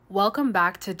Welcome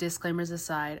back to Disclaimers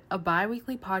Aside, a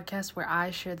bi-weekly podcast where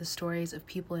I share the stories of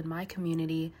people in my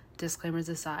community, disclaimers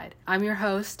aside. I'm your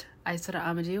host, Aisara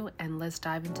Amadou, and let's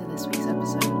dive into this week's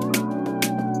episode.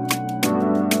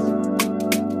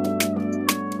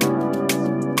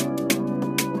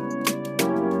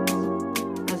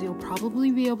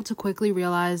 Probably be able to quickly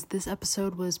realize this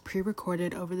episode was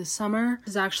pre-recorded over the summer. It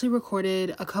was actually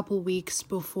recorded a couple weeks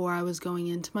before I was going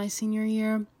into my senior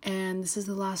year, and this is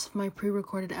the last of my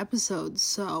pre-recorded episodes,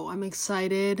 so I'm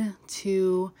excited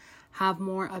to have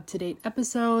more up-to-date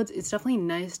episodes. It's definitely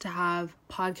nice to have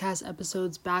podcast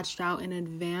episodes batched out in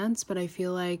advance, but I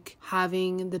feel like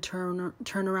having the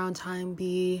turnaround time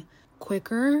be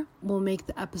quicker will make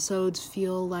the episodes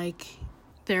feel like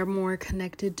they're more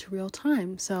connected to real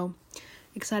time. So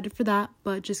excited for that,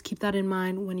 but just keep that in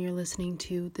mind when you're listening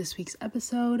to this week's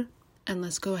episode, and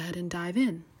let's go ahead and dive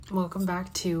in. Welcome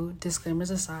back to Disclaimers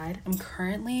Aside. I'm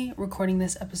currently recording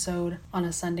this episode on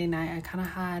a Sunday night. I kind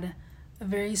of had a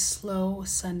very slow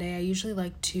Sunday. I usually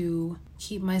like to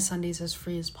keep my Sundays as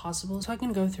free as possible so I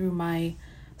can go through my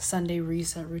Sunday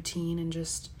reset routine and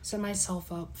just set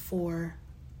myself up for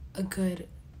a good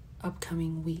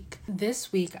upcoming week.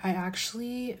 This week, I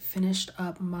actually finished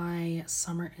up my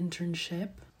summer internship,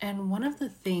 and one of the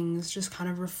things just kind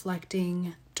of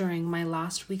reflecting during my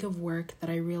last week of work that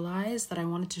I realized that I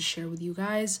wanted to share with you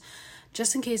guys,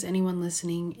 just in case anyone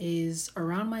listening is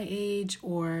around my age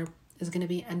or is going to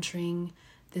be entering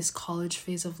this college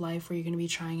phase of life where you're going to be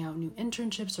trying out new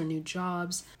internships or new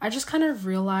jobs. I just kind of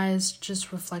realized,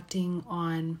 just reflecting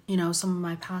on, some of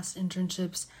my past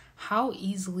internships, how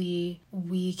easily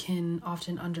we can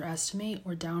often underestimate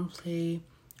or downplay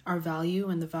our value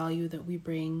and the value that we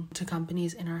bring to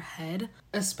companies in our head,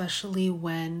 especially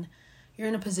when you're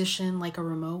in a position like a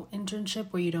remote internship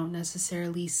where you don't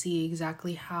necessarily see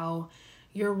exactly how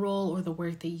your role or the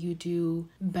work that you do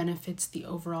benefits the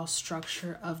overall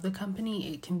structure of the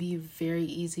company. It can be very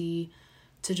easy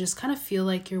to just kind of feel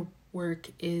like your work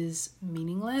is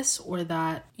meaningless, or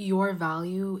that your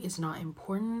value is not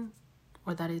important,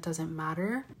 or that it doesn't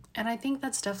matter. And I think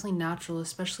that's definitely natural,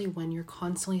 especially when you're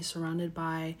constantly surrounded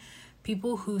by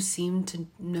people who seem to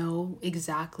know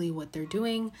exactly what they're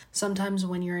doing. Sometimes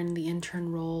when you're in the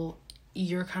intern role,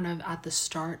 you're kind of at the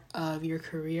start of your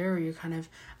career, or you're kind of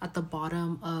at the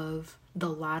bottom of the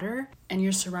ladder, and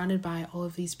you're surrounded by all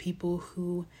of these people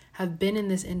who have been in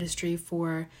this industry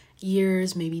for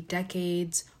years, maybe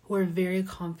decades, who are very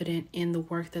confident in the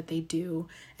work that they do.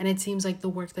 And it seems like the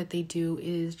work that they do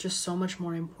is just so much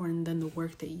more important than the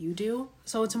work that you do.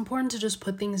 So it's important to just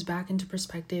put things back into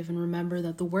perspective and remember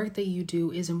that the work that you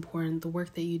do is important. The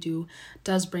work that you do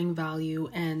does bring value.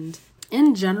 And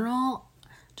in general,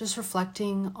 just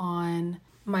reflecting on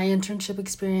my internship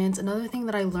experience, another thing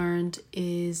that I learned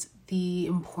is the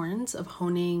importance of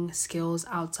honing skills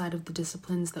outside of the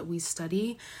disciplines that we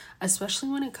study, especially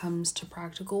when it comes to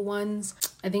practical ones.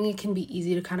 I think it can be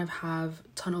easy to kind of have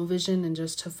tunnel vision and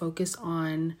just to focus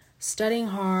on studying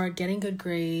hard, getting good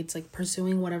grades, like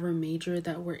pursuing whatever major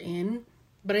that we're in.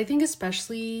 But I think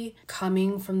especially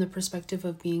coming from the perspective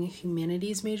of being a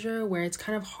humanities major, where it's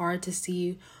kind of hard to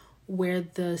see where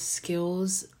the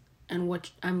skills and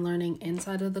what I'm learning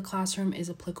inside of the classroom is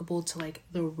applicable to like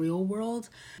the real world.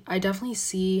 I definitely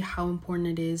see how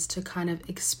important it is to kind of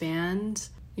expand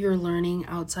your learning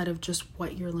outside of just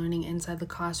what you're learning inside the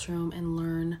classroom and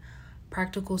learn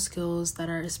practical skills that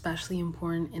are especially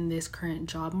important in this current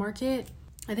job market.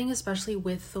 I think especially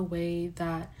with the way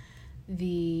that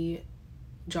the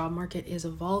job market is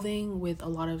evolving with a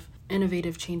lot of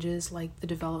innovative changes like the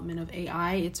development of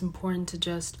AI, it's important to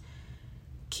just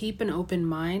keep an open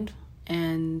mind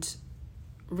and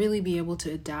really be able to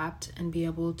adapt and be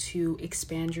able to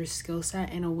expand your skill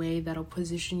set in a way that'll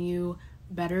position you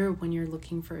better when you're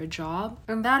looking for a job.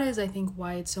 And that is, I think,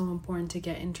 why it's so important to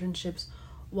get internships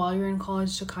while you're in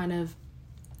college, to kind of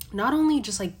not only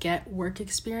just like get work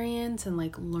experience and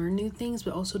like learn new things,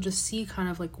 but also just see kind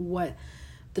of like what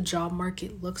the job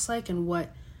market looks like and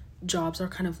what jobs are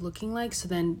kind of looking like. So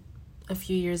then a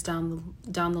few years down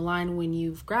the line, when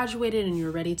you've graduated and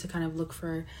you're ready to kind of look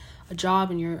for a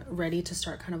job and you're ready to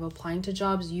start kind of applying to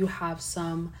jobs, you have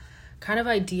some kind of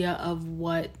idea of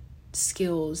what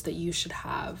skills that you should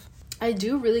have. I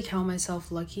do really count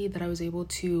myself lucky that I was able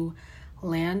to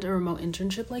land a remote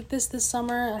internship like this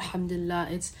summer. Alhamdulillah,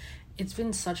 it's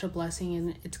been such a blessing,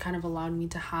 and it's kind of allowed me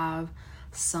to have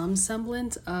some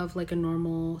semblance of like a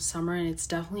normal summer, and it's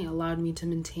definitely allowed me to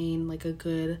maintain like a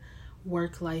good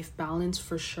work-life balance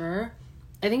for sure.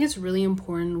 I think it's really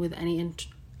important with any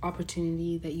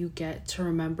opportunity that you get to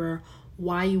remember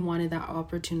why you wanted that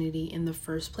opportunity in the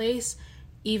first place,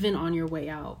 even on your way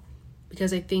out.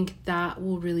 because I think that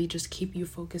will really just keep you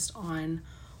focused on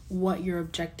what your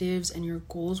objectives and your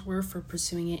goals were for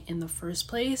pursuing it in the first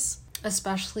place,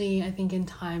 especially I think in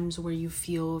times where you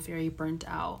feel very burnt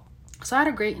out. So I had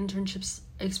a great internships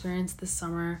experience this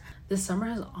summer. This summer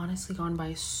has honestly gone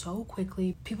by so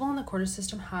quickly. People in the quarter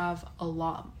system have a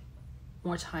lot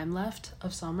more time left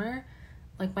of summer.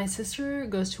 Like, my sister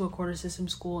goes to a quarter system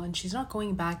school and she's not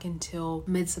going back until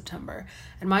mid-September.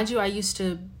 And mind you, I used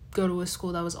to go to a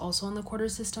school that was also in the quarter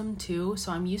system too,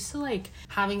 so I'm used to like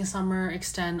having summer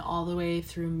extend all the way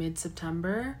through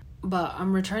mid-September. But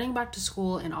I'm returning back to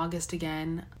school in August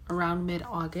again, around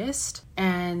mid-August,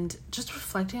 and just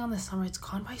reflecting on the summer, it's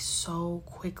gone by so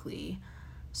quickly.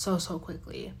 So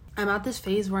quickly. I'm at this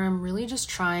phase where I'm really just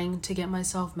trying to get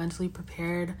myself mentally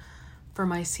prepared for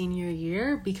my senior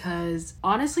year, because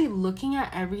honestly, looking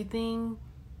at everything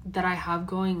that I have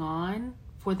going on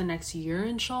for the next year,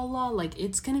 inshallah, like,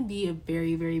 it's gonna be a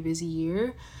very, very busy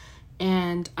year,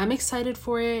 and I'm excited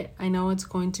for it. I know it's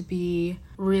going to be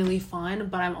really fun,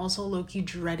 but I'm also low-key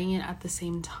dreading it at the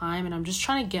same time, and I'm just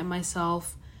trying to get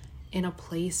myself in a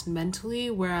place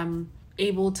mentally where I'm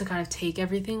able to kind of take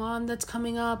everything on that's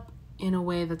coming up in a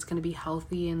way that's going to be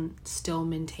healthy and still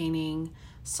maintaining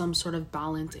some sort of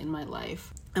balance in my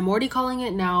life. I'm already calling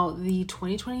it now. The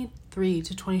 2023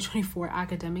 to 2024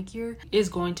 academic year is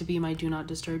going to be my do not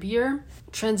disturb year.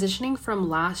 Transitioning from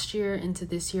last year into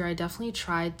this year, I definitely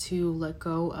tried to let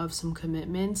go of some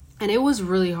commitments, and it was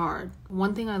really hard.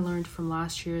 One thing I learned from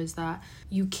last year is that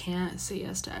you can't say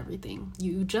yes to everything.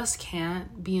 You just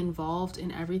can't be involved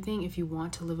in everything if you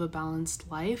want to live a balanced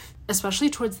life. Especially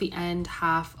towards the end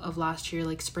half of last year,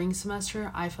 like spring semester,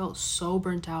 I felt so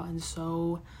burnt out and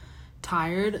so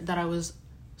tired that I was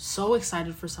so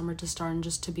excited for summer to start and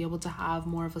just to be able to have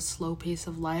more of a slow pace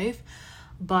of life.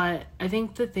 But I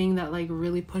think the thing that like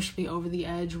really pushed me over the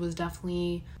edge was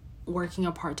definitely working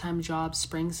a part-time job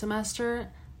spring semester.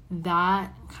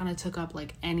 That kind of took up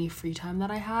like any free time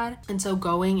that I had. And so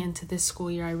going into this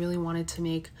school year, I really wanted to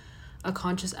make a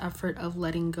conscious effort of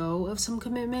letting go of some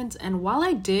commitments. And while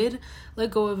I did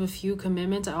let go of a few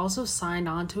commitments, I also signed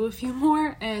on to a few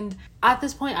more. And at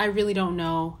this point, I really don't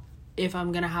know if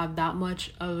I'm gonna have that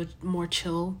much of a more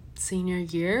chill senior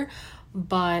year,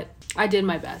 but I did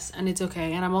my best and it's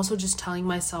okay. And I'm also just telling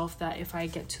myself that if I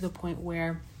get to the point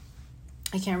where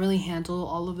I can't really handle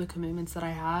all of the commitments that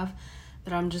I have,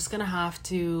 that I'm just gonna have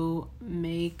to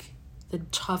make the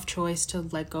tough choice to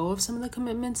let go of some of the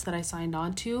commitments that I signed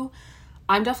on to.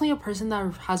 I'm definitely a person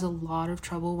that has a lot of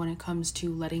trouble when it comes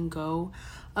to letting go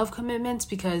of commitments,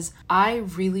 because I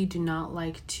really do not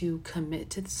like to commit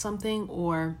to something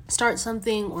or start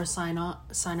something or sign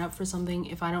up for something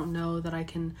if I don't know that I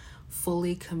can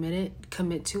fully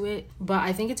commit to it. But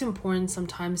I think it's important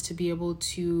sometimes to be able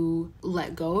to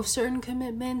let go of certain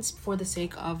commitments for the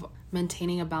sake of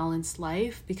maintaining a balanced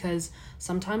life, because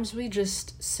sometimes we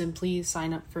just simply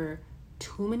sign up for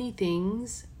too many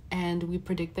things and we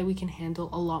predict that we can handle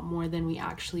a lot more than we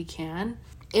actually can.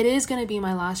 It is going to be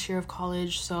my last year of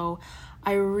college, so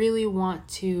I really want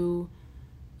to,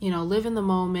 live in the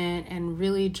moment and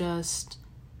really just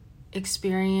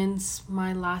experience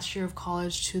my last year of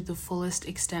college to the fullest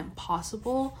extent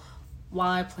possible.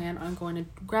 While I plan on going to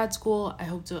grad school, I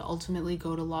hope to ultimately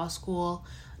go to law school.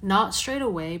 Not straight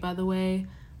away, by the way.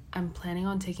 I'm planning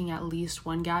on taking at least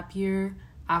one gap year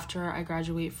after I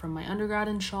graduate from my undergrad,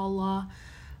 inshallah.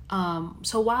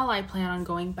 So while I plan on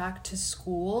going back to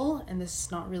school, and this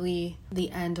is not really the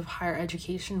end of higher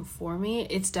education for me,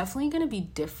 it's definitely going to be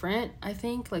different, I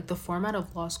think. Like, the format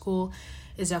of law school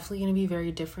is definitely going to be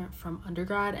very different from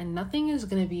undergrad, and nothing is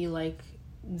going to be like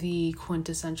the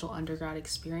quintessential undergrad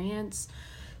experience.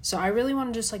 So I really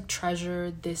want to just like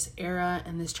treasure this era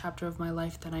and this chapter of my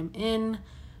life that I'm in,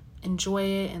 enjoy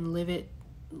it and live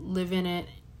in it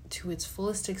to its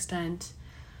fullest extent.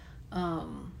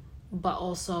 But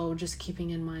also just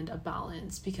keeping in mind a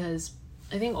balance, because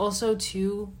I think also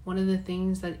too, one of the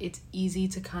things that it's easy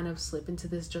to kind of slip into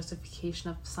this justification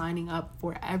of signing up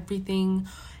for everything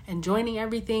and joining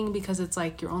everything, because it's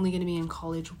like you're only going to be in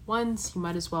college once, you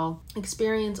might as well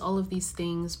experience all of these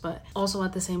things. But also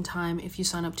at the same time, if you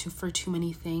sign up for too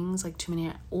many things, like too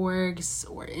many orgs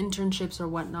or internships or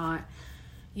whatnot,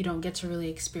 you don't get to really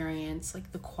experience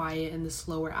like the quiet and the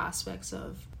slower aspects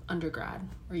of undergrad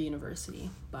or university.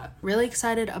 But really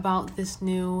excited about this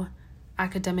new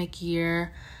academic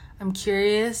year. I'm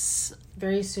curious.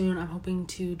 Very soon I'm hoping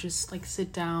to just like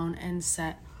sit down and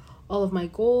set all of my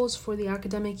goals for the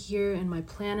academic year in my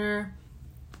planner.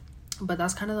 But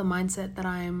that's kind of the mindset that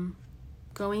I'm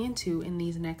going in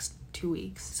these next 2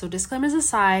 weeks. So disclaimers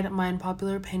aside, my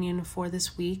unpopular opinion for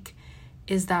this week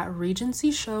is that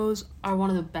Regency shows are one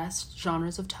of the best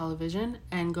genres of television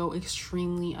and go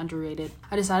extremely underrated.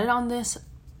 I decided on this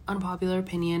unpopular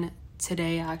opinion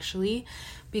today, actually,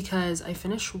 because I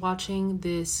finished watching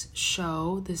this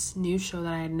new show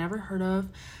that I had never heard of,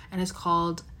 and it's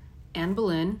called Anne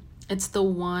Boleyn. It's the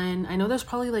one, I know there's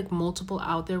probably like multiple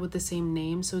out there with the same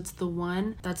name, so it's the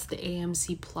one that's the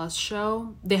AMC Plus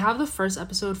show. They have the first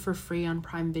episode for free on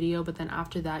Prime Video, but then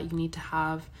after that you need to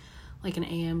have like an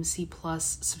AMC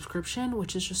Plus subscription,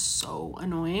 which is just so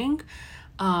annoying.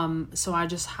 So I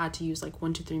just had to use like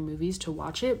 1-3 movies to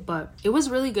watch it, but it was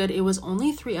really good. It was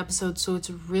only 3 episodes, so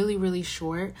it's really, really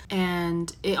short,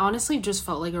 and it honestly just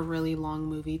felt like a really long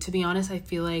movie. To be honest, I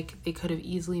feel like they could have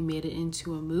easily made it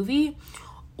into a movie,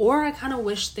 or I kind of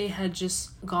wish they had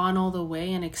just gone all the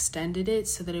way and extended it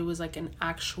so that it was like an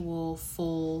actual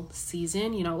full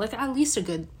season, you know, like at least a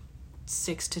good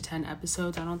 6 to 10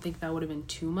 episodes. I don't think that would have been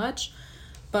too much.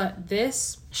 But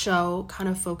this show kind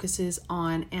of focuses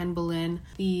on Anne Boleyn,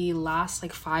 the last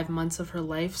like 5 months of her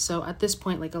life. So at this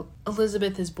point, like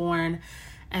Elizabeth is born,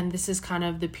 and this is kind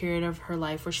of the period of her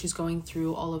life where she's going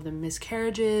through all of the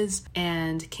miscarriages,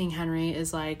 and King Henry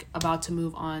is like about to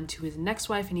move on to his next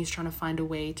wife, and he's trying to find a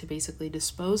way to basically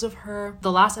dispose of her.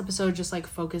 The last episode just like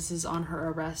focuses on her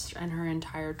arrest and her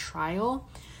entire trial.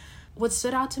 What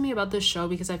stood out to me about this show,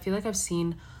 because I feel like I've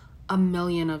seen a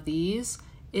million of these,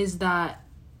 is that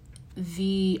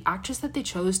the actress that they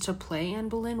chose to play Anne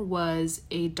Boleyn was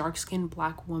a dark-skinned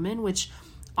Black woman, which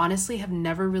honestly have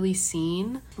never really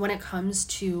seen. When it comes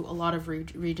to a lot of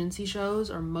Regency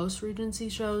shows, or most Regency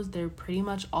shows, they're pretty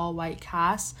much all white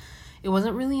casts. It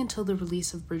wasn't really until the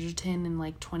release of Bridgerton in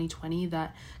like 2020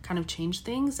 that kind of changed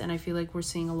things, and I feel like we're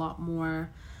seeing a lot more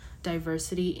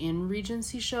diversity in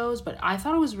Regency shows. But I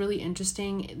thought it was really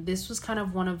interesting. This was kind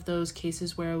of one of those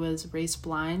cases where it was race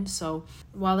blind, so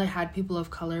while they had people of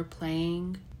color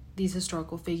playing these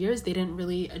historical figures, they didn't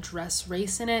really address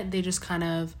race in it. They just kind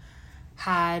of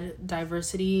had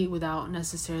diversity without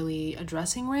necessarily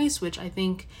addressing race, which I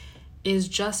think is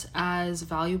just as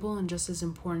valuable and just as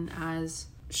important as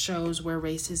shows where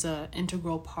race is an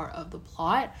integral part of the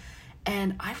plot.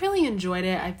 And I really enjoyed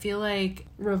it. I feel like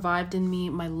revived in me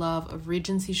my love of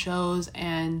Regency shows.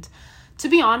 And to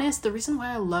be honest, the reason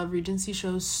why I love Regency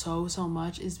shows so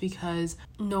much is because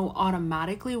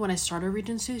automatically when I start a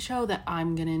Regency show that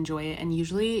I'm gonna enjoy it, and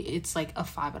usually it's like a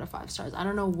 5 out of 5 stars. I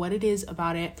don't know what it is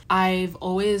about it. I've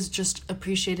always just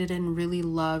appreciated and really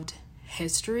loved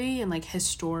history and like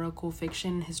historical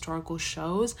fiction, historical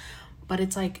shows, but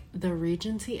it's like the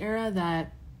Regency era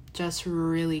that just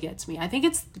really gets me. I think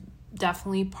it's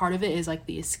definitely part of it is like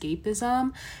the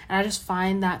escapism, and I just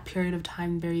find that period of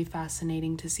time very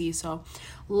fascinating to see. So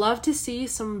love to see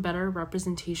some better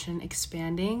representation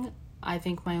expanding. I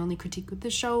think my only critique with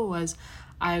this show was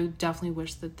I definitely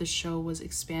wish that the show was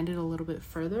expanded a little bit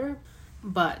further.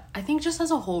 But I think just as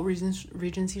a whole,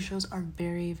 Regency shows are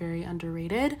very, very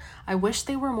underrated. I wish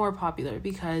they were more popular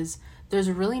because there's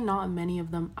really not many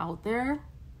of them out there,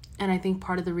 and I think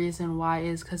part of the reason why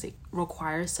is because it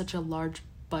requires such a large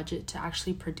budget to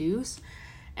actually produce,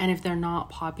 and if they're not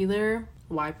popular,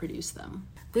 why produce them?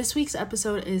 This week's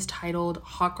episode is titled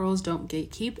Hot Girls Don't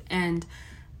Gatekeep, and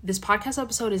this podcast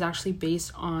episode is actually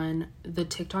based on the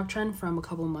TikTok trend from a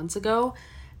couple months ago.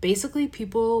 Basically,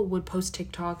 people would post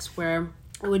TikToks where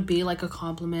it would be like a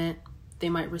compliment they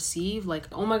might receive, like,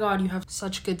 oh my god, you have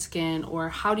such good skin, or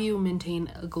how do you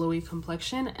maintain a glowy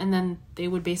complexion? And then they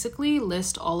would basically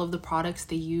list all of the products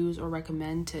they use or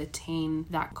recommend to attain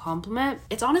that compliment.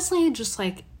 It's honestly just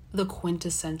like the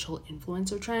quintessential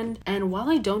influencer trend. And while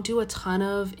I don't do a ton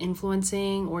of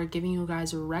influencing or giving you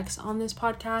guys recs on this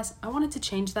podcast, I wanted to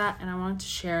change that, and I wanted to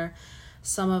share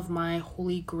some of my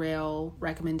holy grail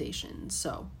recommendations.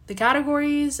 So the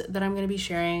categories that I'm going to be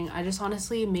sharing, I just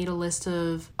honestly made a list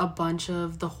of a bunch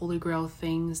of the holy grail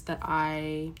things that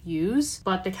I use,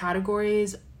 but the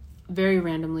categories very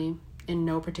randomly in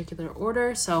no particular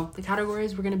order. So the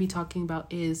categories we're going to be talking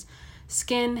about is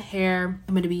skin, hair.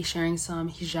 I'm going to be sharing some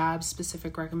hijab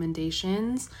specific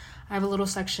recommendations. I have a little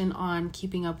section on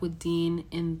keeping up with Dean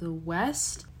in the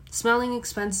West, smelling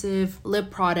expensive,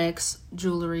 lip products,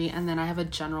 jewelry, and then I have a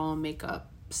general makeup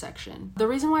section. The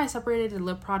reason why I separated the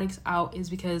lip products out is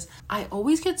because I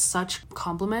always get such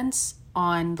compliments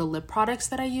on the lip products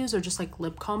that I use, or just like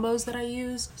lip combos that I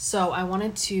use. So I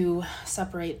wanted to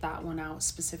separate that one out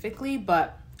specifically,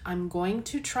 but I'm going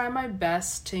to try my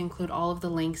best to include all of the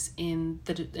links in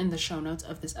the show notes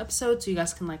of this episode so you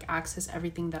guys can like access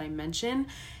everything that I mention.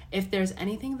 If there's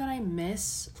anything that I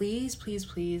miss, please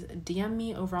DM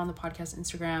me over on the podcast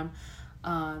Instagram.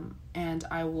 And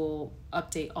I will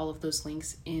update all of those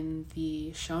links in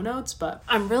the show notes. But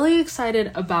I'm really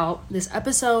excited about this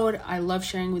episode. I love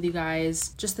sharing with you guys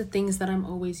just the things that I'm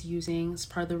always using. It's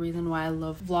part of the reason why I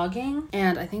love vlogging.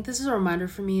 And I think this is a reminder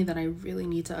for me that I really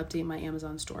need to update my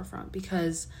Amazon storefront,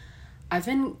 because I've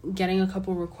been getting a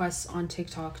couple requests on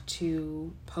TikTok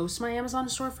to post my Amazon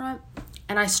storefront.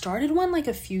 And I started one like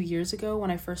a few years ago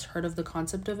when I first heard of the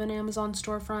concept of an Amazon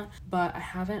storefront, but I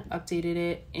haven't updated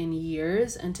it in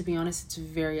years. And to be honest, it's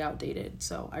very outdated.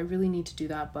 So I really need to do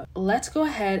that. But let's go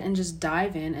ahead and just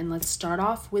dive in, and let's start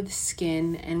off with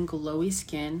skin and glowy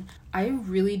skin. I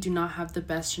really do not have the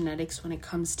best genetics when it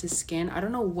comes to skin. I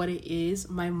don't know what it is.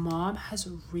 My mom has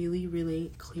really,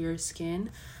 really clear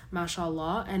skin,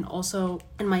 mashallah. And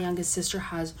my youngest sister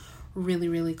has really,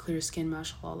 really clear skin,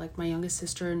 mashallah. Like, my youngest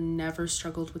sister never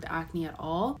struggled with acne at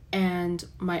all. And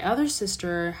my other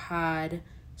sister had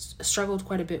struggled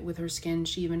quite a bit with her skin.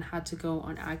 She even had to go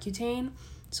on Accutane.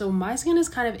 So my skin is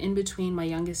kind of in between my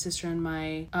youngest sister and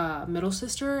my middle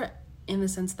sister, in the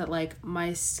sense that like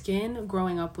my skin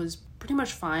growing up was pretty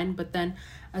much fine, but then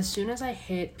as soon as I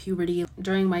hit puberty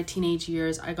during my teenage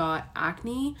years, I got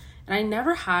acne. And I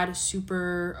never had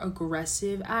super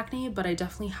aggressive acne, but I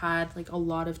definitely had like a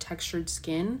lot of textured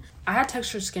skin. I had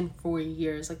textured skin for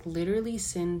years, like literally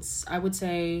since I would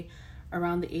say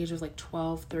around the age of like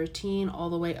 12, 13, all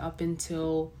the way up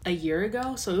until a year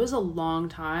ago. So it was a long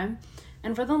time.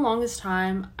 And for the longest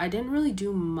time, I didn't really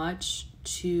do much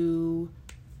to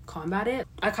combat it.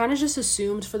 I kind of just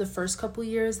assumed for the first couple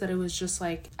years that it was just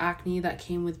like acne that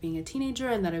came with being a teenager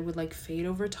and that it would like fade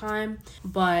over time.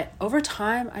 But over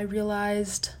time, I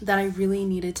realized that I really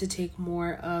needed to take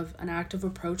more of an active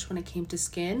approach when it came to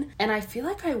skin. And I feel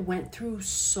like I went through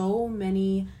so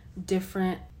many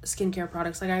different skincare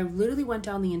products. Like, I literally went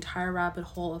down the entire rabbit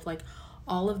hole of like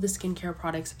all of the skincare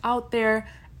products out there,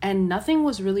 and nothing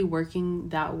was really working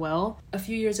that well. A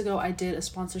few years ago, I did a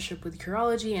sponsorship with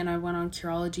Curology, and I went on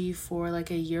Curology for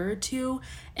like a year or two.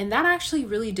 And that actually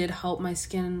really did help my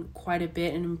skin quite a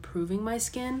bit in improving my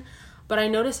skin. But I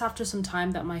noticed after some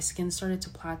time that my skin started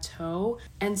to plateau.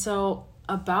 And so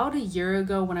about a year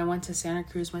ago when I went to Santa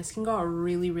Cruz, my skin got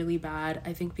really, really bad.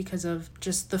 I think because of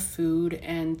just the food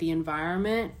and the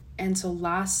environment. And so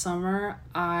last summer,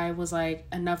 I was like,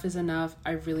 enough is enough.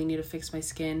 I really need to fix my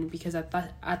skin, because at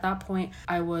that point,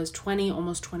 I was 20,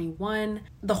 almost 21.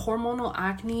 The hormonal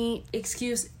acne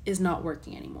excuse is not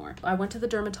working anymore. I went to the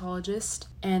dermatologist,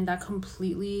 and that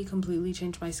completely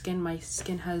changed my skin. My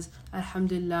skin has,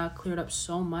 alhamdulillah, cleared up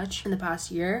so much in the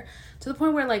past year, to the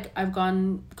point where like I've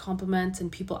gotten compliments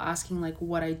and people asking like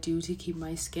what I do to keep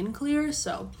my skin clear.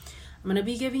 So I'm going to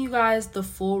be giving you guys the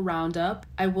full roundup.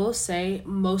 I will say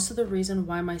most of the reason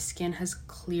why my skin has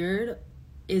cleared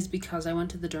is because I went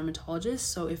to the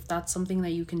dermatologist. So if that's something that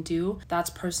you can do,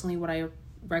 that's personally what I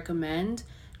recommend,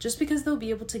 just because they'll be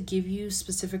able to give you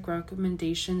specific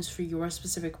recommendations for your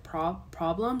specific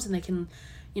problems, and they can,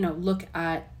 look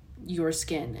at your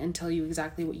skin and tell you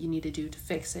exactly what you need to do to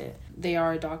fix it. They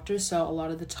are a doctor, so a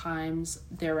lot of the times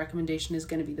their recommendation is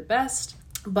going to be the best.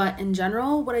 But in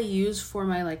general, what I use for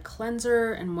my like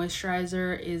cleanser and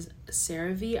moisturizer is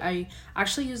CeraVe. I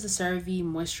actually use the CeraVe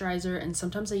moisturizer, and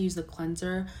sometimes I use the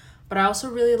cleanser, but I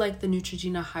also really like the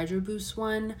Neutrogena Hydro Boost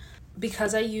one.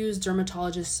 Because I use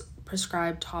dermatologist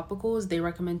prescribed topicals, they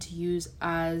recommend to use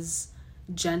as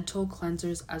gentle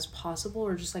cleansers as possible,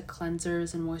 or just like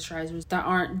cleansers and moisturizers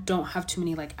that don't have too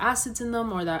many like acids in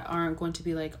them, or that aren't going to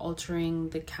be like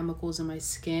altering the chemicals in my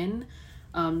skin.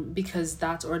 Because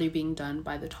that's already being done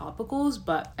by the topicals.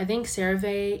 But I think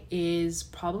CeraVe is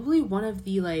probably one of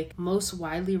the like most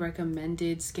widely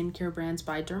recommended skincare brands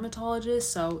by dermatologists,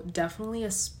 so definitely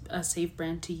a safe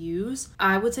brand to use.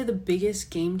 I would say the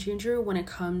biggest game changer when it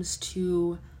comes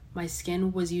to my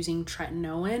skin was using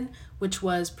tretinoin, which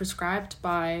was prescribed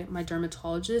by my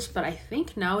dermatologist, but I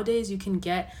think nowadays you can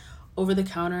get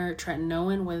over-the-counter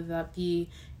tretinoin, whether that be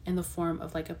in the form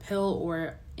of like a pill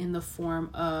or in the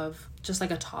form of just like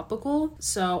a topical.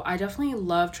 So I definitely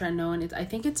love tretinoin. I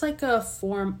think it's like a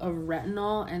form of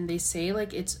retinol, and they say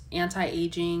like it's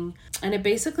anti-aging, and it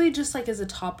basically just like is a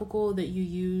topical that you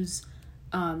use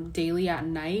daily at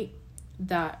night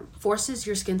that forces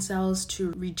your skin cells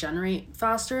to regenerate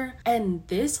faster. And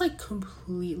this like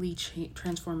completely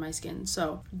transformed my skin.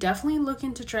 So definitely look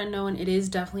into tretinoin. It is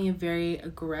definitely a very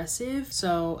aggressive,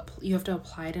 so you have to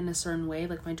apply it in a certain way.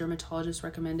 Like, my dermatologist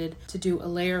recommended to do a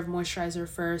layer of moisturizer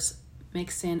first,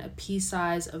 mix in a pea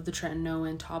size of the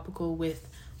tretinoin topical with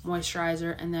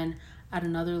moisturizer, and then add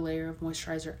another layer of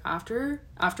moisturizer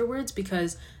afterwards,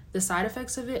 because The side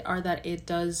effects of it are that it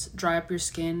does dry up your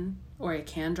skin, or it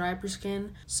can dry up your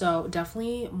skin. So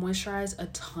definitely moisturize a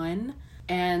ton.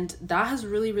 And that has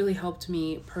really, really helped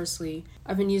me personally.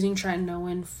 I've been using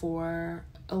tretinoin for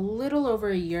a little over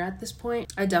a year at this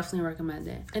point. I definitely recommend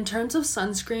it. In terms of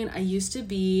sunscreen, I used to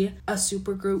be a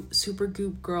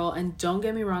Supergoop girl, and don't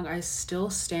get me wrong, I still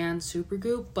stand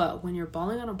Supergoop, but when you're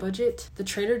balling on a budget, the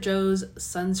Trader Joe's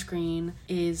sunscreen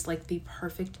is like the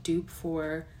perfect dupe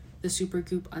for the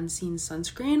Supergoop Unseen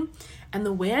sunscreen. And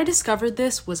the way I discovered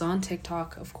this was on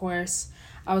TikTok, of course.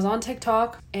 I was on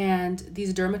TikTok and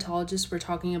these dermatologists were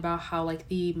talking about how like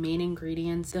the main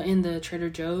ingredients in the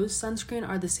Trader Joe's sunscreen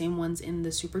are the same ones in the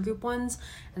Supergoop ones,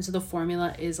 and so the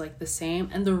formula is like the same.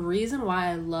 And the reason why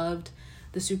I loved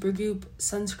the Supergoop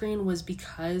sunscreen was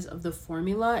because of the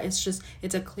formula. It's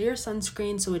a clear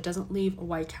sunscreen, so it doesn't leave a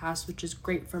white cast, which is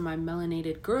great for my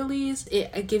melanated girlies.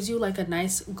 It gives you like a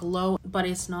nice glow, but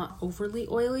it's not overly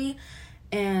oily.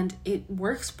 And it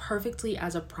works perfectly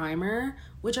as a primer,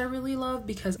 which I really love,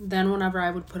 because then whenever I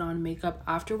would put on makeup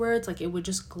afterwards, like it would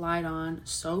just glide on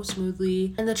so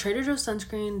smoothly. And the Trader Joe's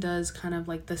sunscreen does kind of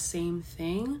like the same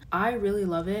thing. I really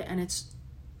love it, and it's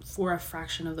for a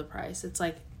fraction of the price. It's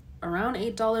like around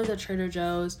 $8 at Trader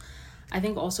Joe's. I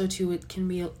think also too it can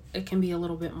be a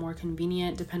little bit more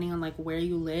convenient depending on like where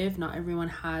you live. Not everyone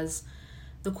has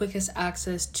the quickest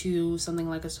access to something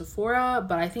like a Sephora,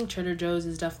 but I think Trader Joe's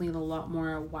is definitely a lot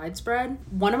more widespread.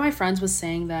 One of my friends was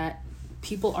saying that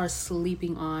people are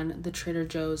sleeping on the Trader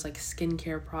Joe's like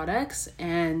skincare products,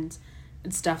 and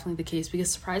it's definitely the case,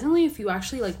 because surprisingly, if you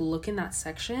actually like look in that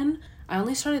section, I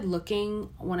only started looking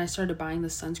when I started buying the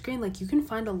sunscreen, like you can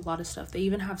find a lot of stuff. They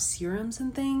even have serums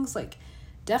and things. Like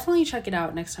definitely check it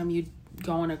out next time you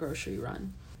go on a grocery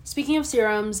run. Speaking of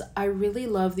serums, I really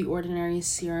love The Ordinary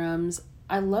serums.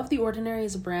 I love The Ordinary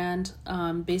as a brand.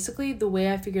 Basically, the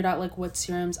way I figured out like what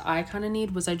serums I kind of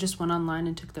need was I just went online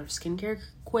and took their skincare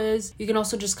quiz. You can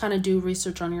also just kind of do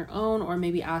research on your own, or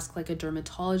maybe ask like a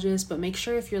dermatologist, but make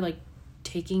sure if you're like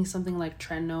taking something like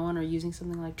tretinoin or using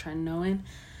something like tretinoin,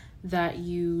 that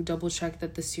you double check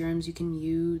that the serums you can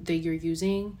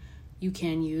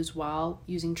use while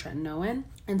using tretinoin.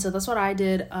 And so that's what I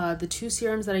did. The two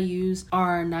serums that I use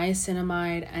are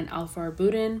niacinamide and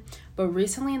alpha-arbutin, but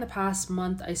recently in the past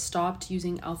month I stopped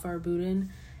using alpha-arbutin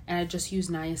and I just use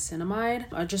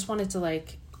niacinamide. I just wanted to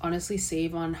like honestly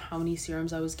save on how many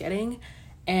serums I was getting,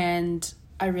 and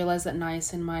I realized that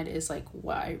niacinamide is like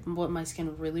what my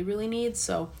skin really, really needs.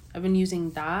 So I've been using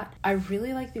that. I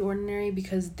really like The Ordinary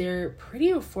because they're pretty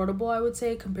affordable, I would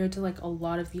say, compared to like a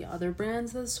lot of the other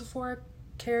brands that Sephora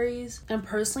carries. And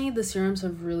personally, the serums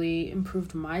have really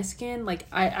improved my skin. Like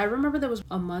I remember there was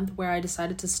a month where I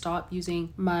decided to stop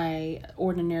using my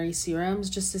Ordinary serums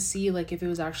just to see like if it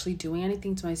was actually doing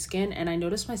anything to my skin, and I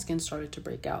noticed my skin started to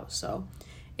break out. So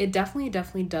it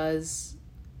definitely does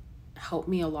help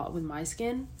me a lot with my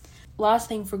skin. Last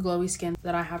thing for glowy skin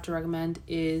that I have to recommend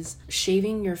is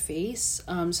shaving your face.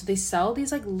 So they sell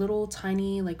these like little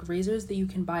tiny like razors that you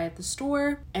can buy at the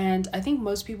store, and I think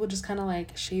most people just kind of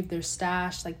like shave their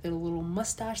stash, like their little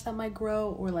mustache that might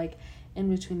grow, or like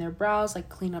in between their brows, like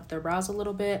clean up their brows a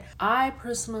little bit. I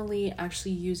personally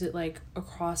actually use it like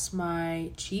across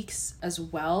my cheeks as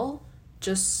well,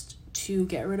 just to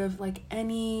get rid of like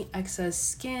any excess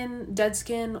skin, dead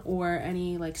skin, or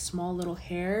any like small little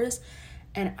hairs.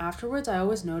 And afterwards I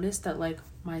always notice that like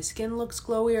my skin looks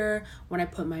glowier. When I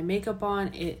put my makeup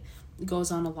on, it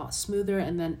goes on a lot smoother,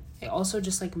 and then it also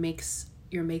just like makes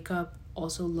your makeup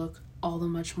also look all the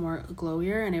much more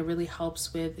glowier, and it really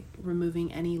helps with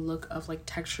removing any look of like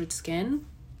textured skin.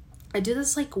 I do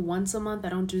this like once a month. I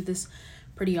don't do this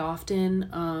pretty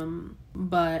often,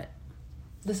 but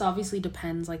this obviously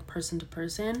depends like person to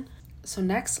person. So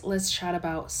next, let's chat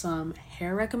about some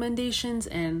hair recommendations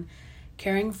and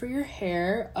caring for your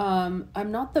hair. I'm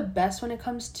not the best when it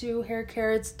comes to hair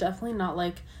care. It's definitely not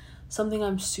like something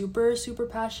I'm super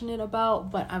passionate about,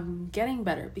 but I'm getting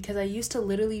better, because I used to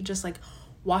literally just like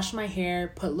wash my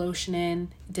hair, put lotion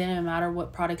in, didn't matter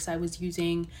what products I was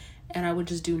using, and I would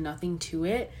just do nothing to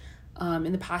it.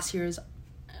 In the past years,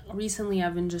 recently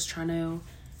I've been just trying to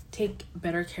take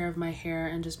better care of my hair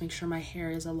and just make sure my hair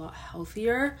is a lot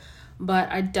healthier. But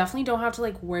I definitely don't have to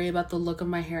like worry about the look of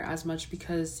my hair as much,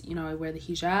 because you know I wear the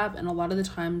hijab, and a lot of the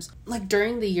times like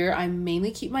during the year I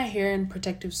mainly keep my hair in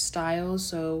protective styles,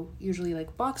 so usually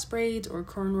like box braids or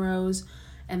cornrows,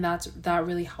 and that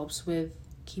really helps with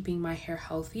keeping my hair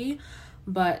healthy.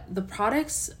 But a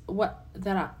product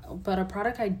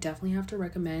I definitely have to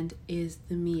recommend is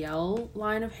the Mielle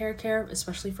line of hair care,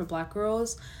 especially for black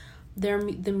girls.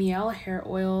 the Miele hair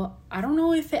oil, I don't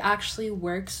know if it actually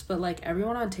works, but like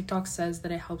everyone on TikTok says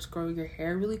that it helps grow your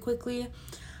hair really quickly.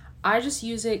 I just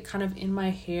use it kind of in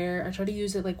my hair. I try to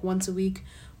use it like once a week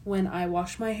when I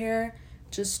wash my hair,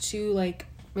 just to like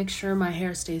make sure my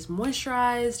hair stays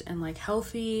moisturized and like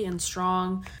healthy and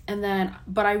strong. And then,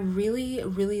 but I really,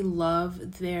 really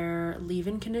love their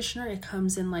leave-in conditioner. It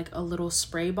comes in like a little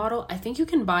spray bottle. I think you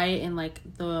can buy it in like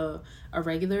a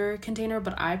regular container,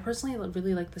 but I personally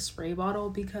really like the spray bottle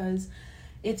because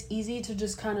it's easy to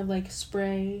just kind of like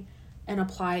spray and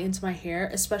apply into my hair,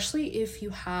 especially if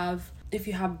you have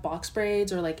box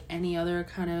braids or like any other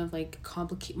kind of like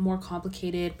more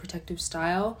complicated protective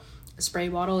style. A spray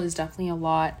bottle is definitely a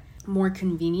lot more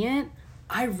convenient.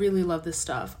 I really love this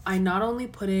stuff. I not only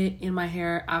put it in my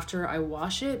hair after I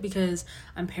wash it because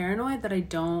I'm paranoid that I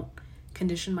don't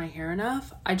condition my hair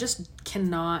enough. I just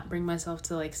cannot bring myself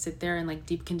to like sit there and like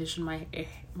deep condition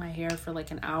my hair for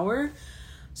like an hour.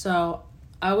 So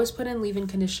I always put in leave-in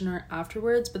conditioner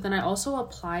afterwards, but then I also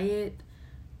apply it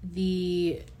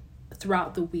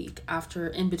throughout the week after,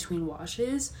 in between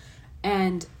washes.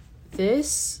 And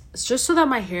this is just so that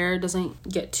my hair doesn't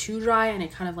get too dry and it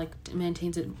kind of like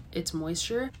maintains its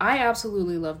moisture. I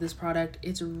absolutely love this product.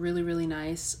 It's really, really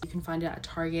nice. You can find it at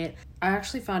Target. I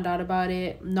actually found out about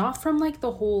it not from like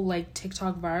the whole like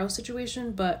TikTok viral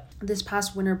situation, but this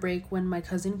past winter break when my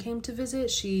cousin came to visit,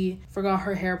 she forgot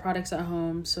her hair products at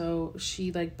home, so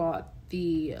she like bought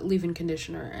the leave-in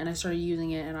conditioner and I started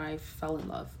using it and I fell in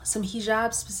love. Some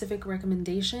hijab specific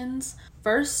recommendations.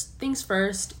 First things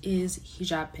first is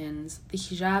hijab pins. The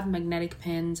hijab magnetic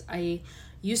pins. I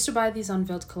used to buy these on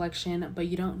Veiled Collection, but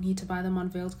you don't need to buy them on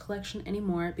Veiled Collection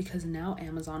anymore because now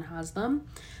Amazon has them.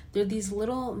 They're these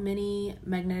little mini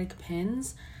magnetic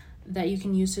pins that you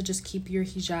can use to just keep your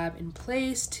hijab in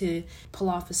place, to pull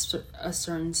off a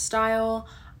certain style.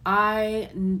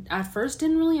 I at first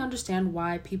didn't really understand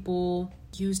why people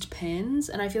used pins,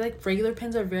 and I feel like regular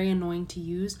pins are very annoying to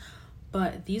use,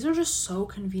 but these are just so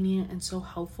convenient and so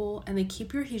helpful, and they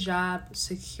keep your hijab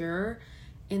secure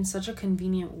in such a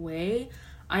convenient way.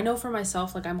 I know for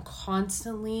myself, like I'm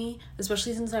constantly,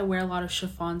 especially since I wear a lot of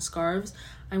chiffon scarves,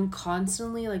 I'm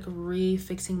constantly like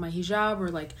refixing my hijab or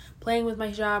like playing with my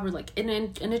hijab or like, and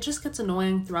it just gets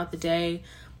annoying throughout the day.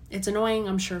 It's annoying,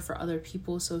 I'm sure, for other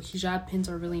people, so hijab pins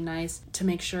are really nice to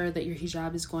make sure that your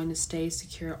hijab is going to stay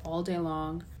secure all day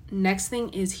long. Next thing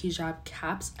is hijab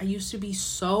caps. I used to be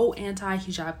so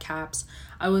anti-hijab caps.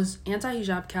 I was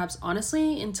anti-hijab caps,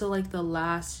 honestly, until like the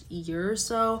last year or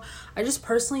so. I just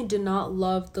personally did not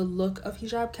love the look of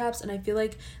hijab caps, and I feel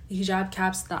like the hijab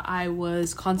caps that I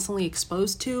was constantly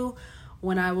exposed to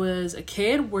when I was a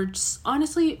kid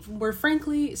were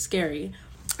frankly scary.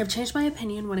 I've changed my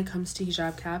opinion when it comes to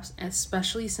hijab caps,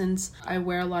 especially since I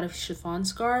wear a lot of chiffon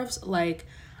scarves. Like,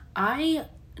 I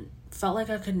felt like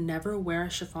I could never wear a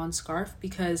chiffon scarf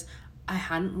because I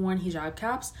hadn't worn hijab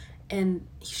caps, and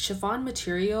chiffon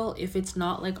material, if it's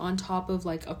not like on top of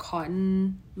like a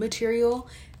cotton material,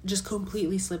 just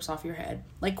completely slips off your head.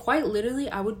 Like, quite literally,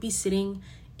 I would be sitting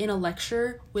in a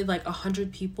lecture with like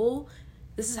 100 people.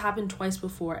 This has happened twice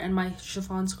before, and my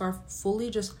chiffon scarf fully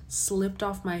just slipped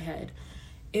off my head.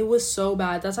 It was so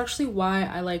bad. That's actually why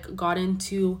I like got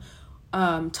into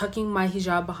tucking my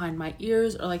hijab behind my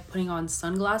ears or like putting on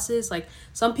sunglasses. Like,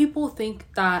 some people think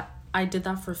that I did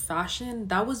that for fashion.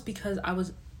 That was because I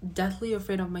was deathly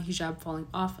afraid of my hijab falling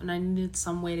off and I needed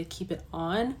some way to keep it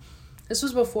on. This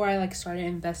was before I like started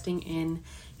investing in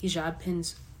hijab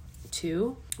pins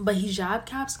too. But hijab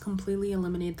caps completely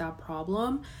eliminate that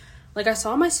problem. Like, I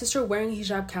saw my sister wearing a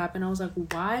hijab cap and I was like,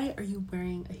 why are you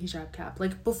wearing a hijab cap?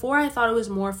 Like, before I thought it was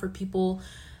more for people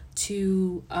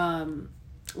to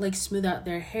like smooth out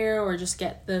their hair or just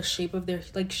get the shape of their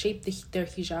their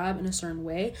hijab in a certain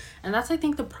way. And that's, I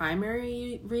think, the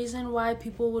primary reason why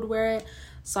people would wear it.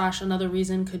 / another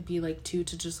reason could be like to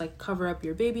just like cover up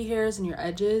your baby hairs and your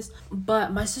edges.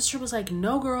 But my sister was like,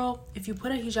 no girl, if you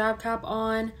put a hijab cap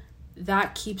on,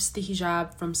 that keeps the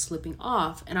hijab from slipping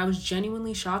off. And I was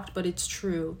genuinely shocked, but it's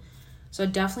true. So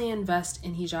definitely invest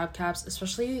in hijab caps,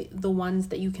 especially the ones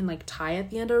that you can like tie at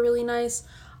the end are really nice.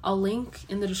 I'll link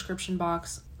in the description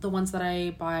box the ones that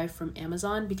I buy from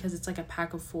Amazon because it's like a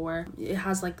pack of 4. It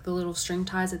has like the little string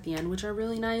ties at the end, which are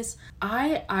really nice.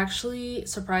 I actually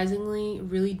surprisingly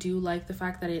really do like the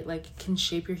fact that it like can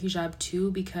shape your hijab too,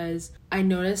 because I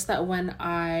noticed that when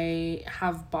I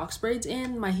have box braids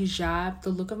in my hijab,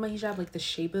 the look of my hijab, like the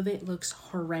shape of it looks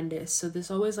horrendous. So this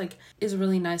always like is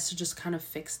really nice to just kind of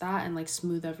fix that and like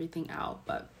smooth everything out.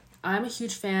 But I'm a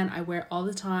huge fan. I wear it all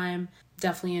the time.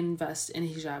 definitely invest in a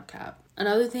hijab cap.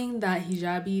 Another thing that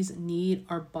hijabis need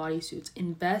are bodysuits.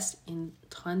 Invest in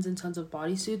tons and tons of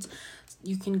bodysuits.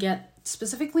 You can get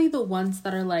specifically the ones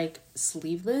that are like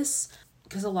sleeveless,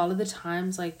 because a lot of the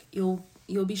times like you'll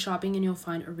be shopping and you'll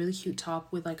find a really cute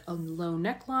top with like a low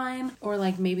neckline, or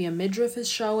like maybe a midriff is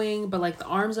showing but like the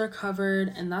arms are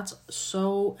covered, and that's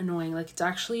so annoying. Like, it's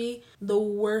actually the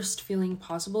worst feeling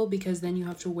possible, because then you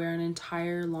have to wear an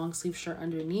entire long sleeve shirt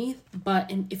underneath.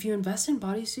 But if you invest in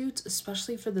bodysuits,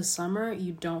 especially for the summer,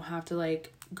 you don't have to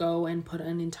like go and put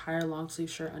an entire long sleeve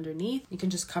shirt underneath. You can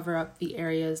just cover up the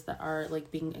areas that are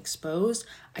like being exposed.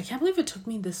 I can't believe it took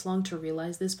me this long to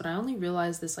realize this, but I only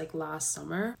realized this like last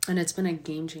summer, and it's been a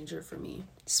game changer for me.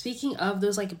 Speaking of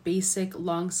those like basic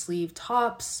long sleeve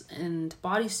tops and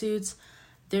bodysuits,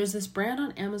 there's this brand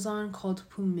on Amazon called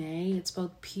Pumiey. It's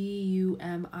spelled Pumiey,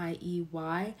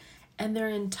 and their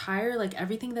entire like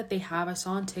everything that they have, I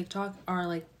saw on TikTok, are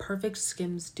like perfect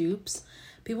Skims dupes.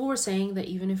 People were saying that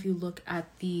even if you look at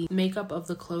the makeup of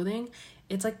the clothing,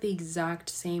 it's like the exact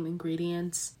same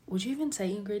ingredients. Would you even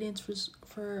say ingredients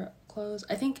for clothes?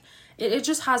 I think it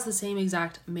just has the same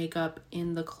exact makeup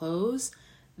in the clothes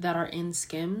that are in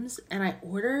Skims. And I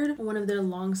ordered one of their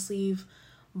long sleeve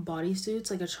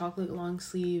bodysuits, like a chocolate long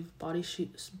sleeve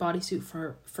bodysuit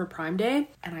for Prime Day.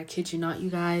 And I kid you not, you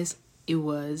guys,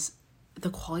 the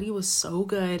quality was so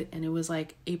good, and it was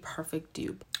like a perfect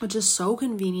dupe, which is so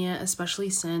convenient, especially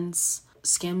since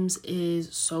Skims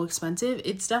is so expensive.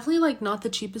 It's definitely like not the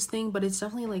cheapest thing, but it's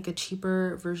definitely like a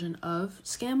cheaper version of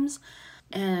Skims,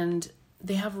 and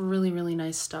they have really, really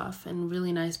nice stuff and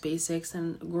really nice basics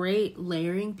and great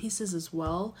layering pieces as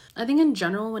well. I think in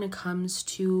general, when it comes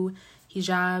to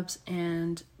hijabs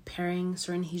and pairing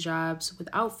certain hijabs with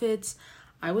outfits,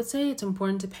 I would say it's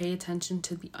important to pay attention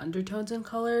to the undertones and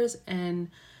colors, and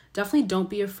definitely don't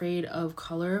be afraid of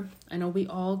color. I know we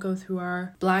all go through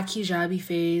our black hijabi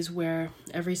phase where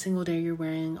every single day you're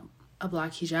wearing a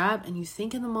black hijab and you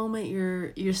think in the moment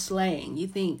you're slaying. You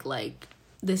think like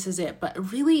this is it,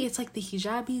 but really it's like the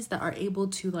hijabis that are able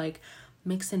to like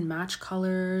mix and match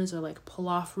colors or like pull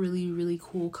off really, really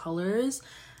cool colors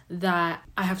that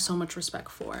I have so much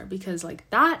respect for, because like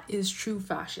that is true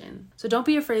fashion. So don't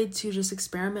be afraid to just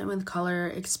experiment with color,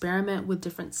 experiment with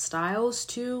different styles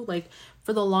too. Like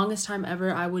for the longest time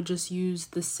ever, I would just use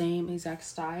the same exact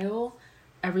style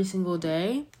every single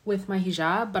day with my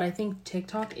hijab, but I think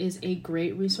TikTok is a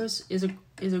great resource if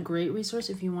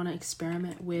you want to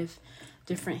experiment with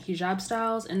different hijab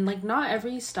styles. And like not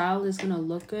every style is gonna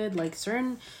look good. Like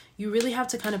you really have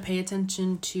to kind of pay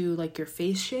attention to like your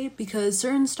face shape, because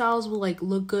certain styles will like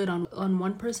look good on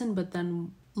one person but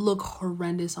then look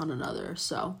horrendous on another.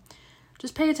 So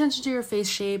just pay attention to your face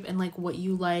shape and like what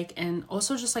you like, and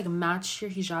also just like match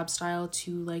your hijab style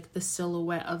to like the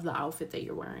silhouette of the outfit that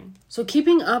you're wearing. So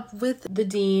keeping up with the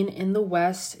deen in the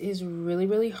West is really,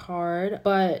 really hard,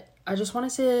 but I just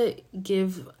wanted to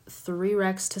give 3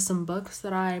 recs to some books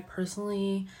that I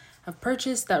personally have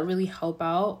purchased that really help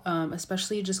out,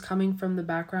 especially just coming from the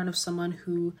background of someone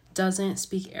who doesn't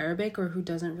speak Arabic or who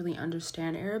doesn't really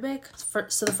understand Arabic.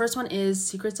 So the first one is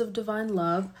Secrets of Divine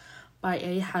Love by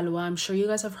A. Halwa. I'm sure you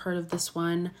guys have heard of this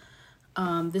one.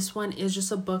 This one is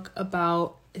just a book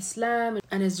about Islam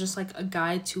and is just like a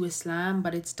guide to Islam,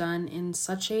 but it's done in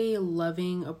such a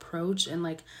loving approach and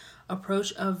like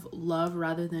approach of love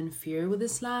rather than fear with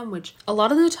Islam, which a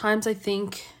lot of the times I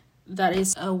think that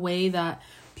is a way that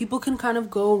people can kind of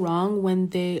go wrong when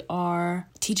they are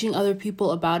teaching other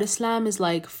people about Islam, is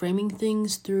like framing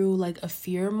things through like a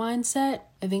fear mindset.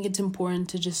 I think it's important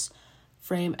to just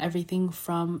frame everything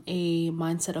from a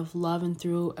mindset of love and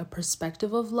through a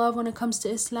perspective of love when it comes to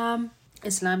Islam.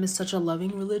 Islam is such a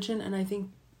loving religion, and I think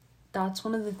that's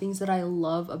one of the things that I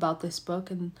love about this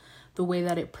book and the way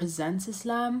that it presents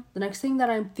Islam. The next thing that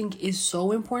I think is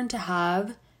so important to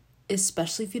have,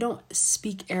 especially if you don't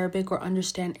speak Arabic or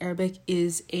understand Arabic,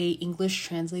 is a English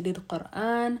translated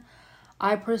Quran.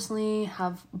 I personally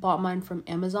have bought mine from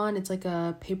Amazon. It's like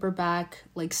a paperback,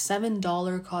 like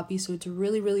 $7 copy, so it's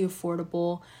really, really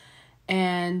affordable.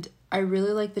 And I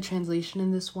really like the translation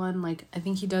in this one. Like, I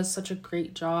think he does such a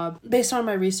great job. Based on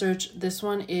my research, this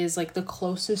one is like the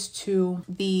closest to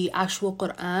the actual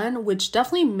Quran, which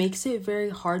definitely makes it very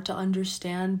hard to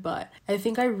understand. But I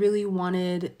think I really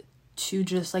wanted to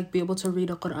just like be able to read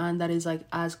a Quran that is like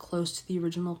as close to the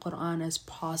original Quran as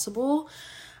possible.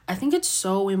 I think it's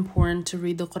so important to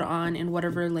read the Quran in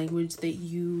whatever language that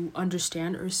you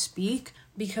understand or speak,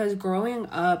 because growing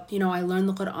up, I learned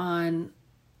the Quran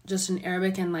just in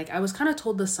Arabic, and like I was kind of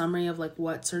told the summary of like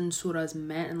what certain surahs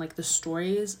meant and like the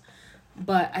stories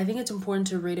But I think it's important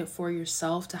to read it for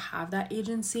yourself to have that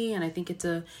agency. And I think it's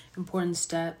a important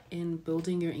step in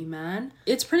building your iman.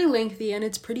 It's pretty lengthy and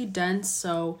it's pretty dense.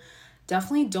 So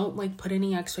definitely don't like put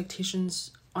any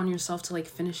expectations on yourself to like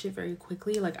finish it very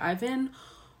quickly. Like I've been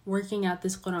working at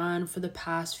this Quran for the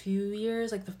past few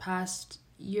years, like the past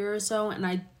year or so. And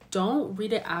I don't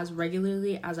read it as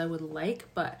regularly as I would like.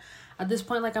 But at this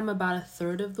point, like I'm about a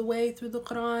third of the way through the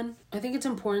Quran. I think it's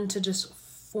important to just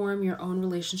form your own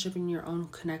relationship and your own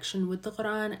connection with the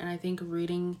Quran, and I think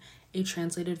reading a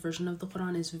translated version of the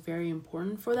Quran is very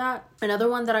important for that. Another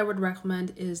one that I would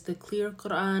recommend is the Clear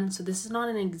Quran. So this is not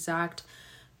an exact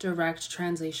direct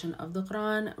translation of the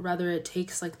Quran, rather it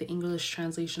takes like the English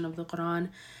translation of the Quran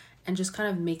and just kind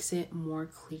of makes it more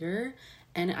clear.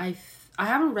 And I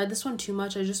haven't read this one too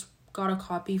much. I just got a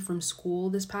copy from school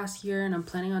this past year and I'm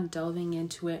planning on delving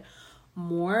into it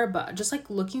more, but just like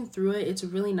looking through it, it's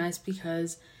really nice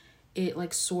because it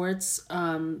like sorts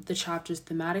the chapters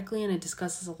thematically, and it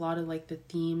discusses a lot of like the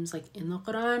themes like in the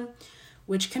Quran,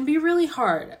 which can be really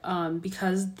hard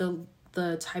because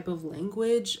the type of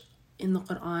language in the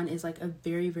Quran is like a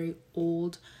very, very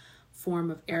old form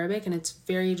of Arabic, and it's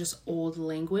very just old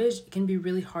language. It can be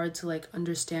really hard to like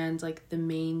understand like the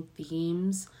main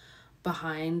themes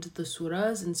behind the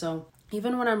surahs. And so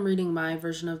even when I'm reading my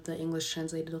version of the English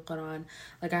translated Quran,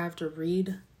 like I have to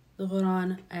read the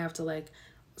Quran. I have to like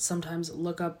sometimes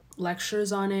look up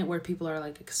lectures on it where people are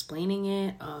like explaining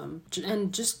it,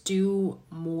 and just do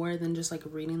more than just like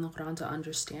reading the Quran to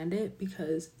understand it,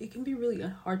 because it can be really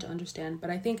hard to understand. But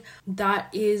I think that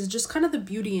is just kind of the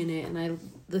beauty in it, and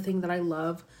the thing that I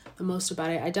love the most about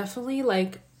it. I definitely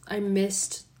I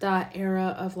missed that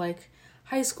era of like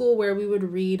high school where we would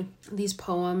read these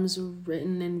poems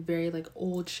written in very like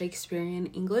old Shakespearean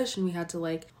English, and we had to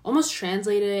like almost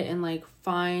translate it and like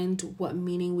find what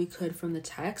meaning we could from the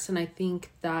text. And I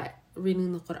think that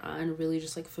reading the Quran really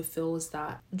just like fulfills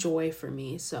that joy for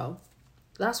me. So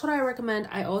that's what I recommend.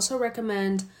 I also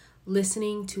recommend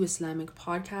listening to Islamic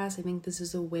podcasts. I think this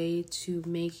is a way to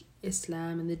make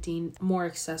Islam and the Deen more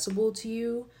accessible to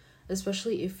you,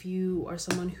 especially if you are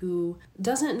someone who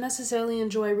doesn't necessarily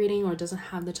enjoy reading or doesn't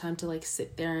have the time to like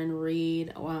sit there and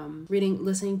read.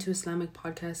 Listening to Islamic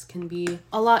podcasts can be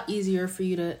a lot easier for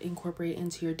you to incorporate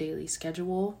into your daily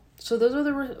schedule. So those are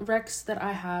the recs that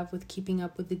I have with keeping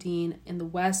up with the Deen in the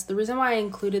West. The reason why I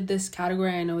included this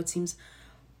category, I know it seems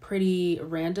pretty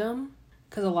random,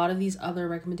 because a lot of these other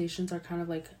recommendations are kind of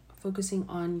like focusing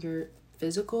on your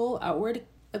physical outward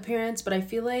appearance, but I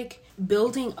feel like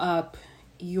building up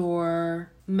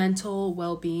your mental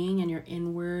well-being and your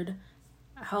inward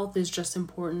health is just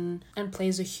important and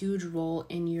plays a huge role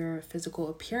in your physical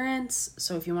appearance.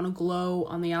 So if you want to glow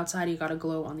on the outside, you got to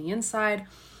glow on the inside,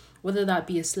 whether that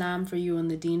be Islam for you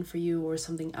and the Deen for you or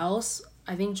something else.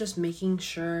 I think just making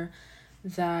sure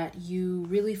that you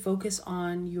really focus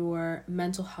on your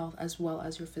mental health as well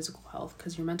as your physical health,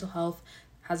 because your mental health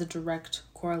has a direct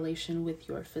correlation with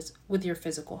your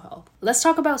physical health. Let's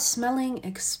talk about smelling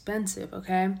expensive,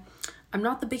 okay? I'm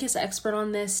not the biggest expert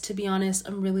on this, to be honest.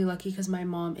 I'm really lucky because my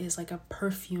mom is like a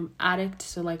perfume addict,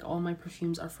 so like all my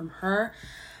perfumes are from her.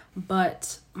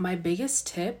 But my biggest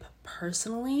tip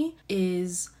personally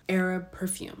is Arab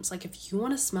perfumes. Like if you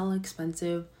want to smell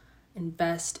expensive,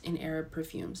 invest in Arab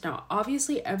perfumes. Now,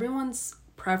 obviously everyone's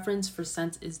preference for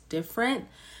scents is different.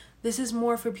 This is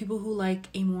more for people who like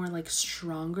a more like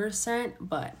stronger scent,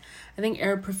 but I think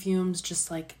Arab perfumes just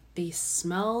like they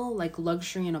smell like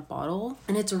luxury in a bottle.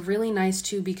 And it's really nice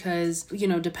too because, you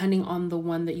know, depending on the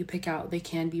one that you pick out, they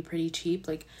can be pretty cheap.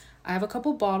 Like I have a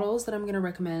couple bottles that I'm going to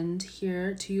recommend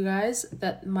here to you guys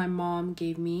that my mom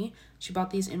gave me. She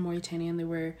bought these in Mauritania and they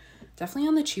were definitely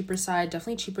on the cheaper side,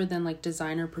 definitely cheaper than like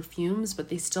designer perfumes, but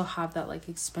they still have that like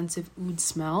expensive oud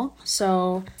smell.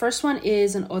 So first one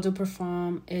is an eau de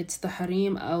parfum. It's the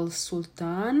Harim Al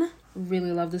Sultan.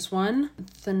 Really love this one.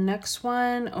 The next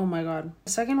one, oh my god.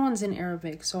 The second one's in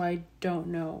Arabic, so I don't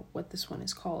know what this one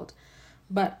is called.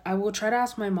 But I will try to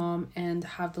ask my mom and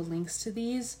have the links to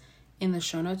these in the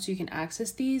show notes so you can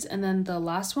access these. And then the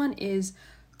last one is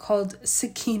called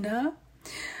Sakina.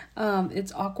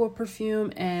 It's aqua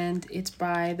perfume and it's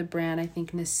by the brand, I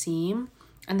think, Nassim.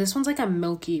 And this one's like a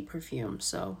milky perfume,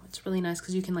 so it's really nice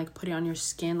because you can like put it on your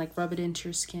skin, like rub it into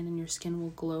your skin and your skin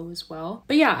will glow as well.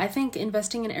 But yeah, I think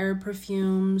investing in Arab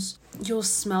perfumes, you'll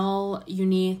smell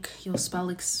unique, you'll smell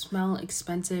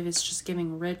expensive, it's just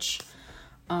giving rich.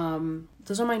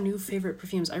 Those are my new favorite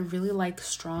perfumes. I really like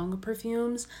strong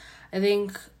perfumes. I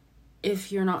think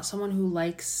if you're not someone who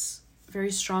likes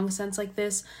very strong scents like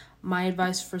this, my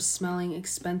advice for smelling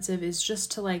expensive is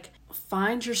just to like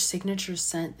find your signature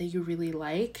scent that you really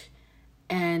like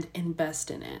and invest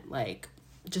in it. Like,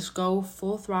 just go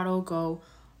full throttle, go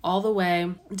all the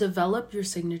way, develop your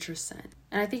signature scent.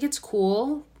 And I think it's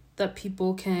cool that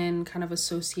people can kind of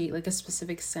associate like a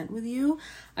specific scent with you.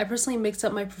 I personally mix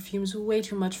up my perfumes way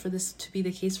too much for this to be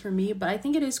the case for me, but I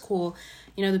think it is cool,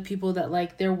 you know, the people that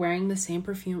like they're wearing the same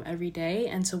perfume every day,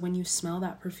 and so when you smell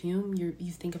that perfume,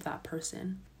 you think of that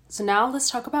person. So now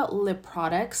let's talk about lip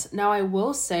products. Now I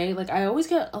will say, like, I always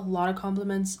get a lot of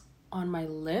compliments on my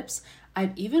lips.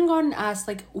 I've even gotten asked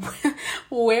like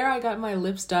where I got my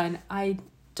lips done.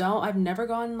 I've never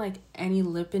gotten like any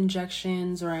lip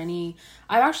injections or I've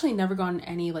actually never gotten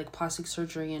any like plastic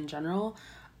surgery in general.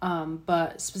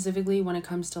 But specifically when it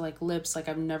comes to like lips, like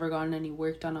I've never gotten any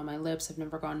work done on my lips. I've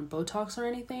never gotten Botox or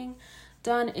anything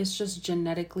done. It's just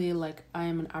genetically, like, I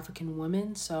am an African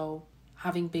woman, so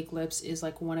having big lips is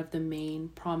like one of the main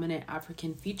prominent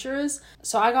African features.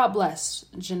 So I got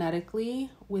blessed genetically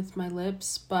with my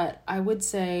lips, but I would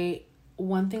say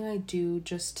one thing I do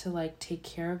just to like take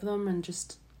care of them and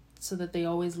just so that they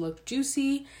always look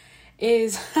juicy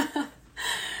is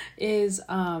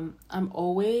I'm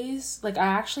always like, I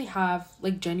actually have,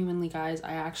 like, genuinely guys,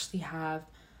 I actually have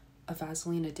a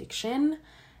Vaseline addiction.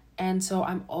 And so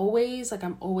I'm always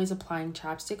applying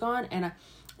chapstick on, and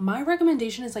my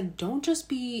recommendation is like, don't just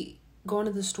be going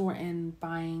to the store and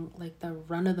buying like the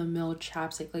run-of-the-mill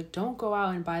chapstick. Like, don't go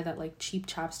out and buy that like cheap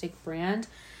chapstick brand.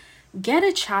 Get a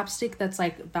chapstick that's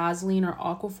like Vaseline or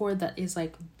Aquaphor that is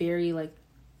like very like,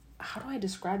 how do I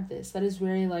describe this? That is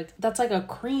very like, that's like a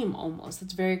cream almost.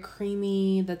 It's very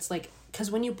creamy. That's like, because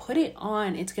when you put it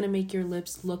on, it's going to make your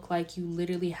lips look like you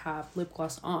literally have lip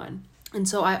gloss on. And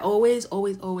so I always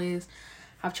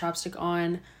have chapstick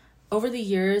on. Over the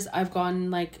years, I've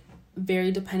gotten like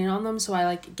very dependent on them. So I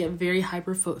like get very I'm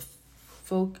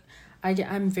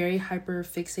very hyper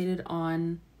fixated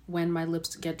on when my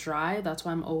lips get dry. That's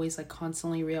why I'm always like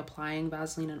constantly reapplying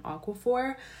Vaseline and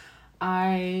Aquaphor.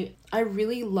 I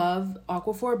really love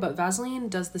Aquaphor, but Vaseline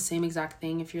does the same exact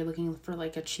thing if you're looking for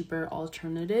like a cheaper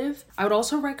alternative. I would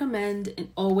also recommend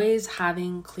always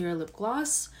having clear lip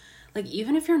gloss. Like,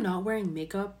 even if you're not wearing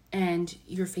makeup and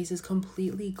your face is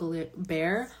completely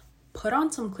bare, put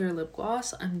on some clear lip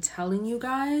gloss. I'm telling you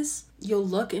guys, you'll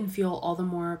look and feel all the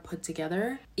more put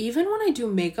together. Even when I do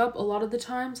makeup, a lot of the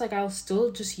times, like, I'll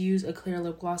still just use a clear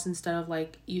lip gloss instead of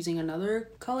like using another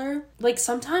color. Like,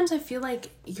 sometimes I feel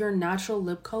like your natural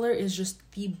lip color is just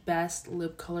the best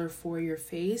lip color for your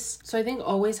face. So I think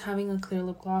always having a clear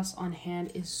lip gloss on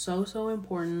hand is so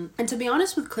important. And to be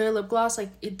honest, with clear lip gloss,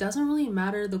 like, it doesn't really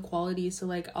matter the quality. So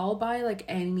like, I'll buy like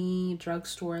any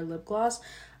drugstore lip gloss.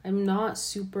 I'm not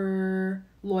super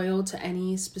loyal to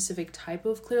any specific type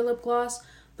of clear lip gloss.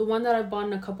 The one that I've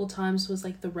bought a couple times was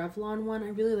like the Revlon one. I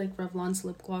really like Revlon's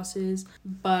lip glosses,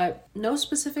 but no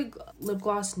specific lip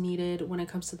gloss needed when it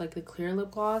comes to like the clear lip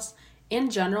gloss.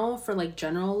 In general, for like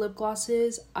general lip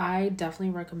glosses, I definitely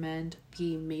recommend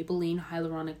the Maybelline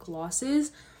hyaluronic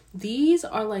glosses. These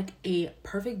are like a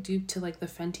perfect dupe to like the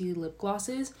Fenty lip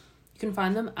glosses. You can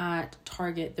find them at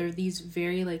Target. They're these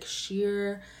very like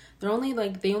sheer, they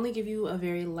only give you a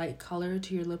very light color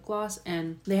to your lip gloss,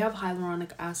 and they have hyaluronic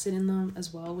acid in them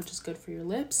as well, which is good for your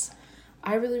lips.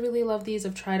 I really love these.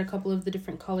 I've tried a couple of the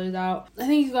different colors out. I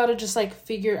think you gotta just like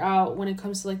figure out when it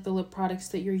comes to like the lip products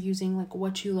that you're using, like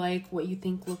what you like, what you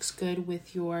think looks good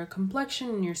with your complexion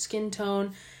and your skin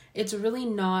tone. It's really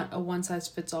not a one size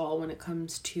fits all when it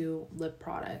comes to lip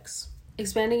products.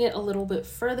 Expanding it a little bit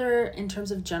further in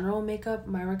terms of general makeup,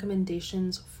 my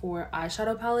recommendations for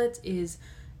eyeshadow palettes is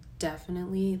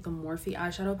definitely the Morphe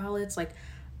eyeshadow palettes. Like,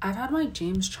 I've had my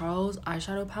James Charles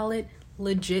eyeshadow palette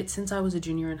legit since I was a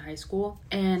junior in high school,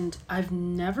 and I've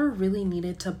never really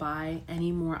needed to buy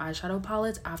any more eyeshadow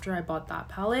palettes after I bought that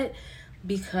palette,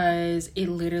 because it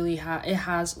literally it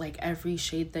has like every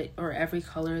shade that, or every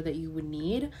color that you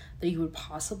would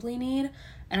possibly need.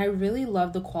 And I really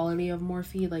love the quality of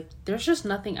Morphe. Like, there's just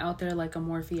nothing out there like a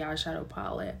Morphe eyeshadow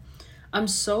palette. I'm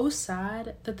so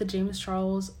sad that the James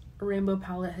Charles rainbow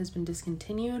palette has been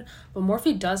discontinued, but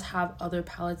Morphe does have other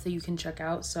palettes that you can check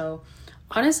out. So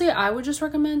honestly, I would just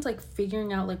recommend like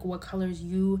figuring out like what colors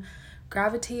you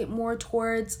gravitate more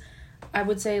towards. I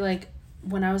would say like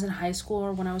when I was in high school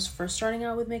or when I was first starting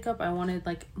out with makeup, I wanted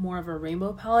like more of a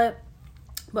rainbow palette.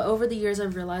 But over the years,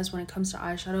 I've realized when it comes to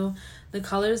eyeshadow, the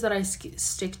colors that I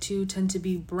stick to tend to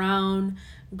be brown,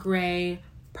 gray,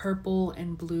 purple,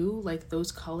 and blue, like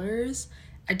those colors.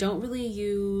 I don't really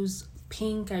use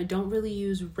pink. I don't really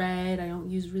use red. I don't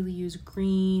really use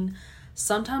green.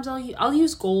 Sometimes I'll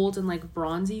use gold and like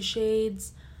bronzy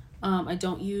shades. I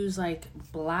don't use like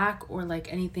black or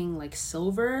like anything like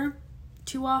silver.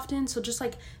 too often. So just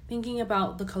like thinking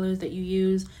about the colors that you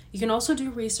use. You can also do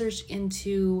research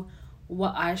into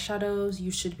what eyeshadows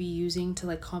you should be using to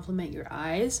like complement your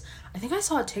eyes. I think I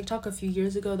saw a TikTok a few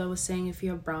years ago that was saying if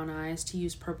you have brown eyes to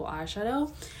use purple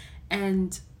eyeshadow.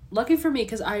 And lucky for me,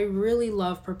 because I really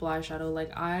love purple eyeshadow,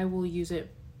 like I will use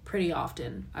it pretty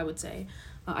often, I would say.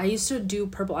 I used to do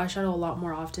purple eyeshadow a lot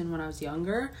more often when I was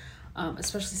younger,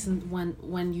 especially since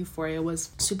when Euphoria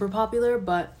was super popular,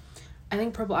 but I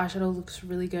think purple eyeshadow looks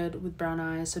really good with brown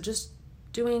eyes. So just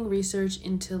doing research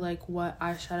into like what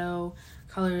eyeshadow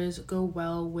colors go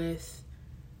well with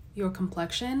your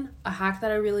complexion. A hack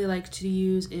that I really like to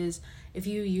use is if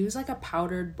you use like a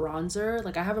powdered bronzer,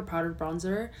 like I have a powdered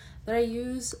bronzer that I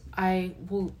use,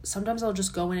 sometimes I'll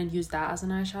just go in and use that as an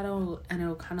eyeshadow and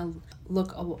it'll kind of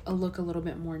look a little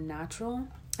bit more natural.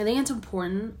 I think it's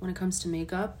important when it comes to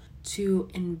makeup to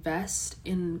invest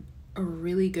in a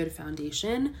really good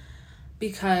foundation,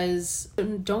 because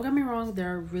don't get me wrong,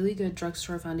 there are really good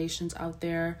drugstore foundations out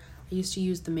there. I used to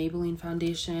use the Maybelline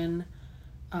foundation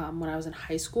when I was in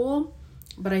high school,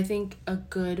 but I think a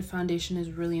good foundation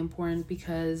is really important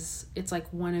because it's like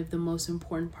one of the most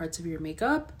important parts of your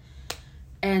makeup.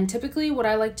 And typically what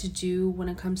I like to do when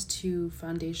it comes to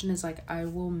foundation is like I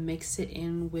will mix it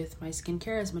in with my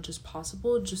skincare as much as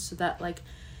possible, just so that like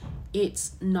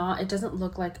it doesn't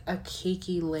look like a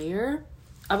cakey layer.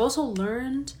 I've also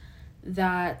learned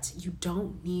that you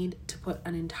don't need to put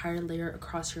an entire layer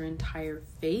across your entire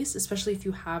face, especially if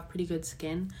you have pretty good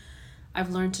skin. I've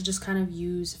learned to just kind of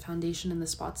use foundation in the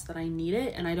spots that I need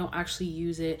it, and I don't actually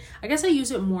use it. I guess I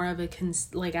use it more of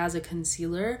as a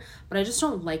concealer, but I just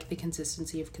don't like the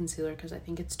consistency of concealer because I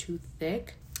think it's too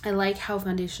thick. I like how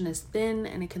foundation is thin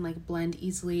and it can like blend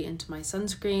easily into my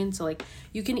sunscreen. So like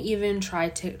you can even try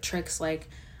tricks like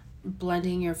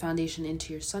blending your foundation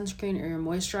into your sunscreen or your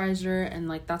moisturizer, and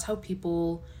like that's how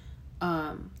people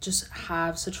just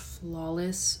have such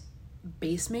flawless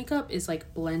base makeup, is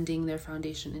like blending their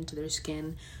foundation into their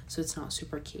skin so it's not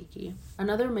super cakey.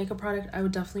 Another makeup product I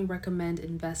would definitely recommend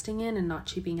investing in and not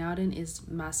cheaping out in is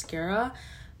mascara.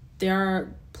 There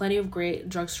are plenty of great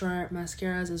drugstore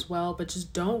mascaras as well, but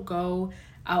just don't go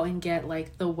out and get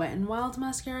like the Wet n Wild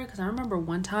mascara, because I remember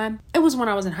one time, it was when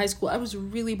I was in high school, I was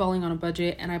really balling on a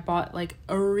budget and I bought like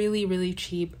a really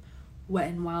cheap Wet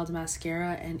n Wild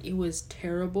mascara and it was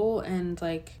terrible and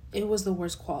like it was the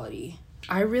worst quality.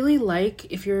 I really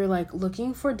like, if you're like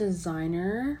looking for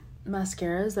designer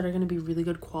mascaras that are going to be really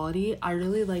good quality, I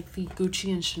really like the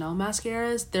Gucci and Chanel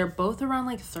mascaras. They're both around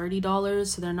like $30,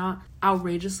 so they're not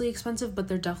outrageously expensive, but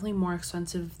they're definitely more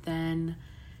expensive than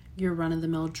your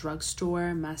run-of-the-mill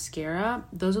drugstore mascara.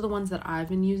 Those are the ones that I've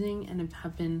been using and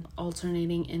have been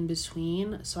alternating in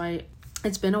between. So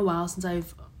it's been a while since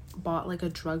I've bought like a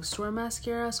drugstore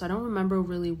mascara, so I don't remember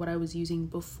really what I was using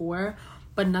before,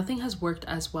 but nothing has worked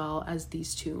as well as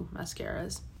these two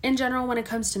mascaras. In general, when it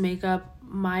comes to makeup,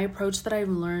 my approach that I've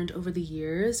learned over the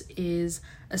years is,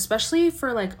 especially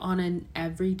for like on an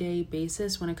everyday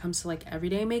basis, when it comes to like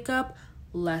everyday makeup,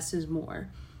 less is more.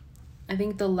 I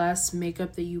think the less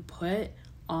makeup that you put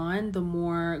on, the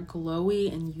more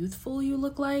glowy and youthful you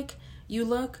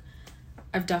look.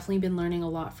 I've definitely been learning a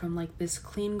lot from like this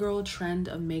clean girl trend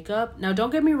of makeup. Now, don't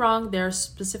get me wrong, there are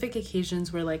specific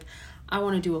occasions where like I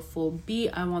want to do a full beat.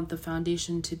 I want the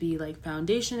foundation to be like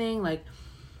foundationing. Like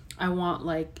I want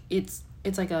like it's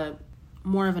like a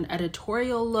more of an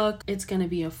editorial look. It's gonna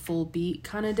be a full beat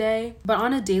kind of day. But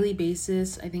on a daily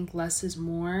basis, I think less is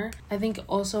more. I think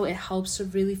also it helps to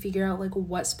really figure out like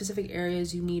what specific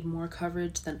areas you need more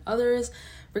coverage than others.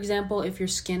 For example, if your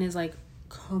skin is like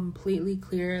completely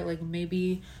clear, like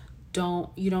maybe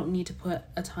you don't need to put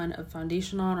a ton of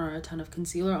foundation on or a ton of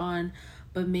concealer on,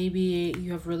 but maybe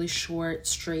you have really short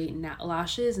straight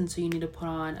lashes and so you need to put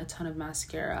on a ton of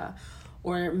mascara.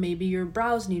 Or maybe your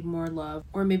brows need more love,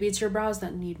 or maybe it's your brows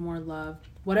that need more love.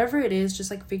 Whatever it is,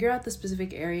 just like figure out the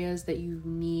specific areas that you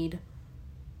need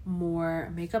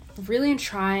more makeup. Really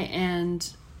try and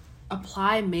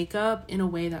apply makeup in a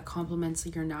way that complements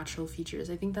your natural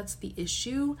features. I think that's the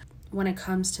issue when it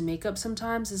comes to makeup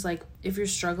sometimes, is like if you're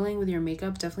struggling with your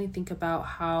makeup, definitely think about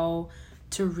how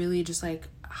to really just like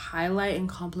highlight and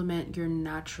complement your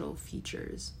natural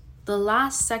features. The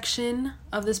last section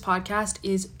of this podcast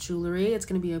is jewelry. It's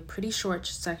going to be a pretty short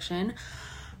section.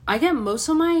 I get most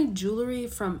of my jewelry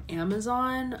from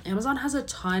Amazon. Amazon has a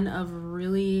ton of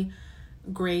really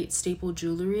great staple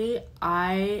jewelry.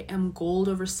 I am gold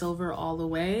over silver all the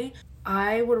way.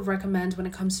 I would recommend when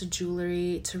it comes to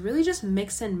jewelry to really just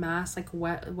mix and match like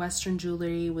Western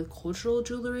jewelry with cultural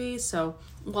jewelry. So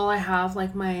while I have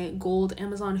like my gold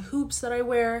Amazon hoops that I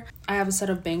wear, I have a set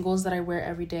of bangles that I wear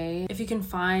every day. If you can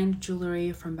find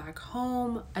jewelry from back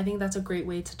home, I think that's a great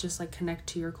way to just like connect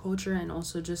to your culture and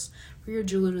also just for your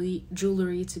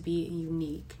jewelry to be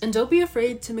unique. And don't be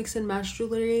afraid to mix and match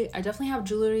jewelry. I definitely have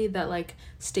jewelry that like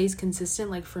stays consistent.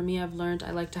 Like for me, I've learned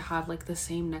I like to have like the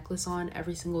same necklace on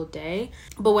every single day.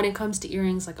 But when it comes to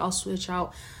earrings, like I'll switch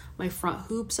out my front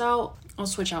hoops out. I'll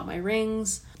switch out my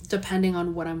rings depending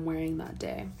on what I'm wearing that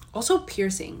day. Also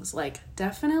piercings, like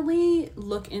definitely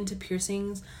look into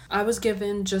piercings. I was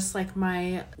given just like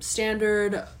my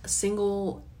standard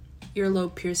single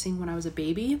earlobe piercing when I was a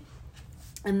baby.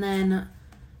 And then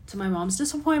to my mom's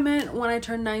disappointment, when I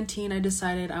turned 19, I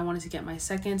decided I wanted to get my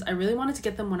seconds. I really wanted to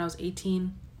get them when I was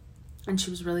 18 and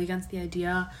she was really against the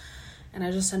idea. And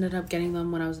I just ended up getting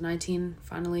them when I was 19,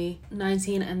 finally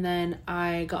 19. And then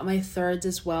I got my thirds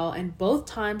as well. And both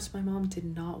times my mom did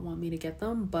not want me to get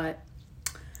them, but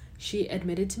she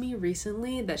admitted to me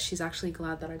recently that she's actually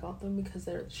glad that I got them because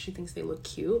she thinks they look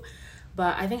cute.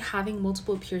 But I think having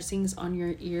multiple piercings on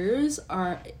your ears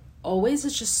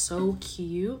is just so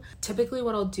cute. Typically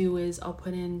what I'll do is I'll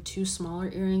put in 2 smaller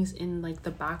earrings in like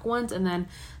the back ones, and then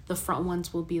the front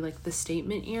ones will be like the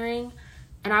statement earring.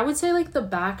 And I would say like the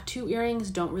back 2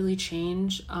 earrings don't really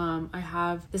change. I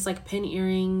have this like pin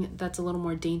earring that's a little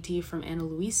more dainty from Ana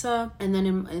Luisa. And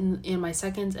then in my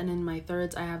seconds and in my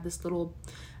thirds, I have this little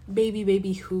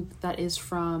baby hoop that is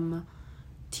from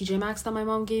TJ Maxx that my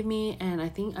mom gave me. And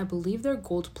I believe they're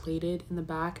gold plated in the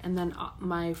back. And then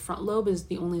my front lobe is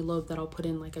the only lobe that I'll put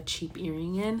in like a cheap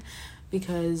earring in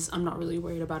because I'm not really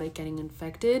worried about it getting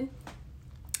infected.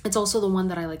 It's also the one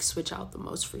that I like switch out the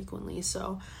most frequently.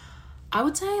 So I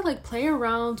would say like play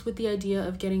around with the idea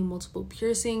of getting multiple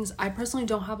piercings. I personally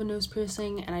don't have a nose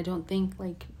piercing, and I don't think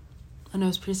like a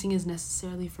nose piercing is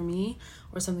necessarily for me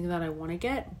or something that I want to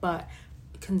get, but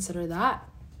consider that.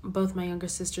 Both my younger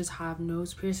sisters have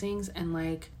nose piercings and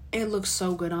like it looks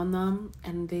so good on them,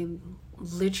 and they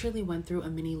literally went through a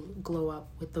mini glow up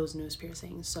with those nose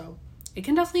piercings. So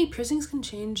piercings can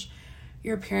change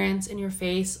your appearance in your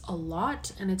face a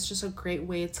lot, and it's just a great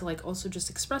way to like also just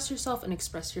express yourself and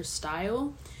express your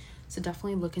style. So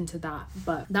definitely look into that.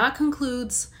 But that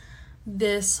concludes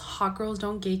this Hot Girls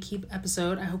Don't Gatekeep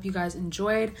episode. I hope you guys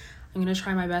enjoyed. I'm gonna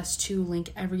try my best to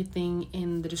link everything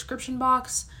in the description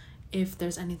box. If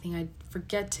there's anything I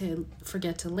forget to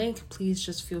link, please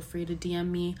just feel free to DM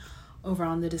me over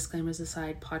on the Disclaimers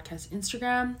Aside podcast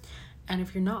Instagram. And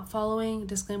if you're not following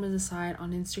Disclaimers Aside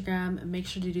on Instagram, make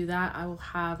sure to do that. I will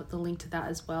have the link to that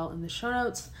as well in the show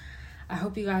notes. I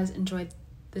hope you guys enjoyed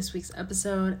this week's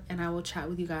episode, and I will chat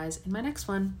with you guys in my next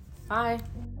one. Bye.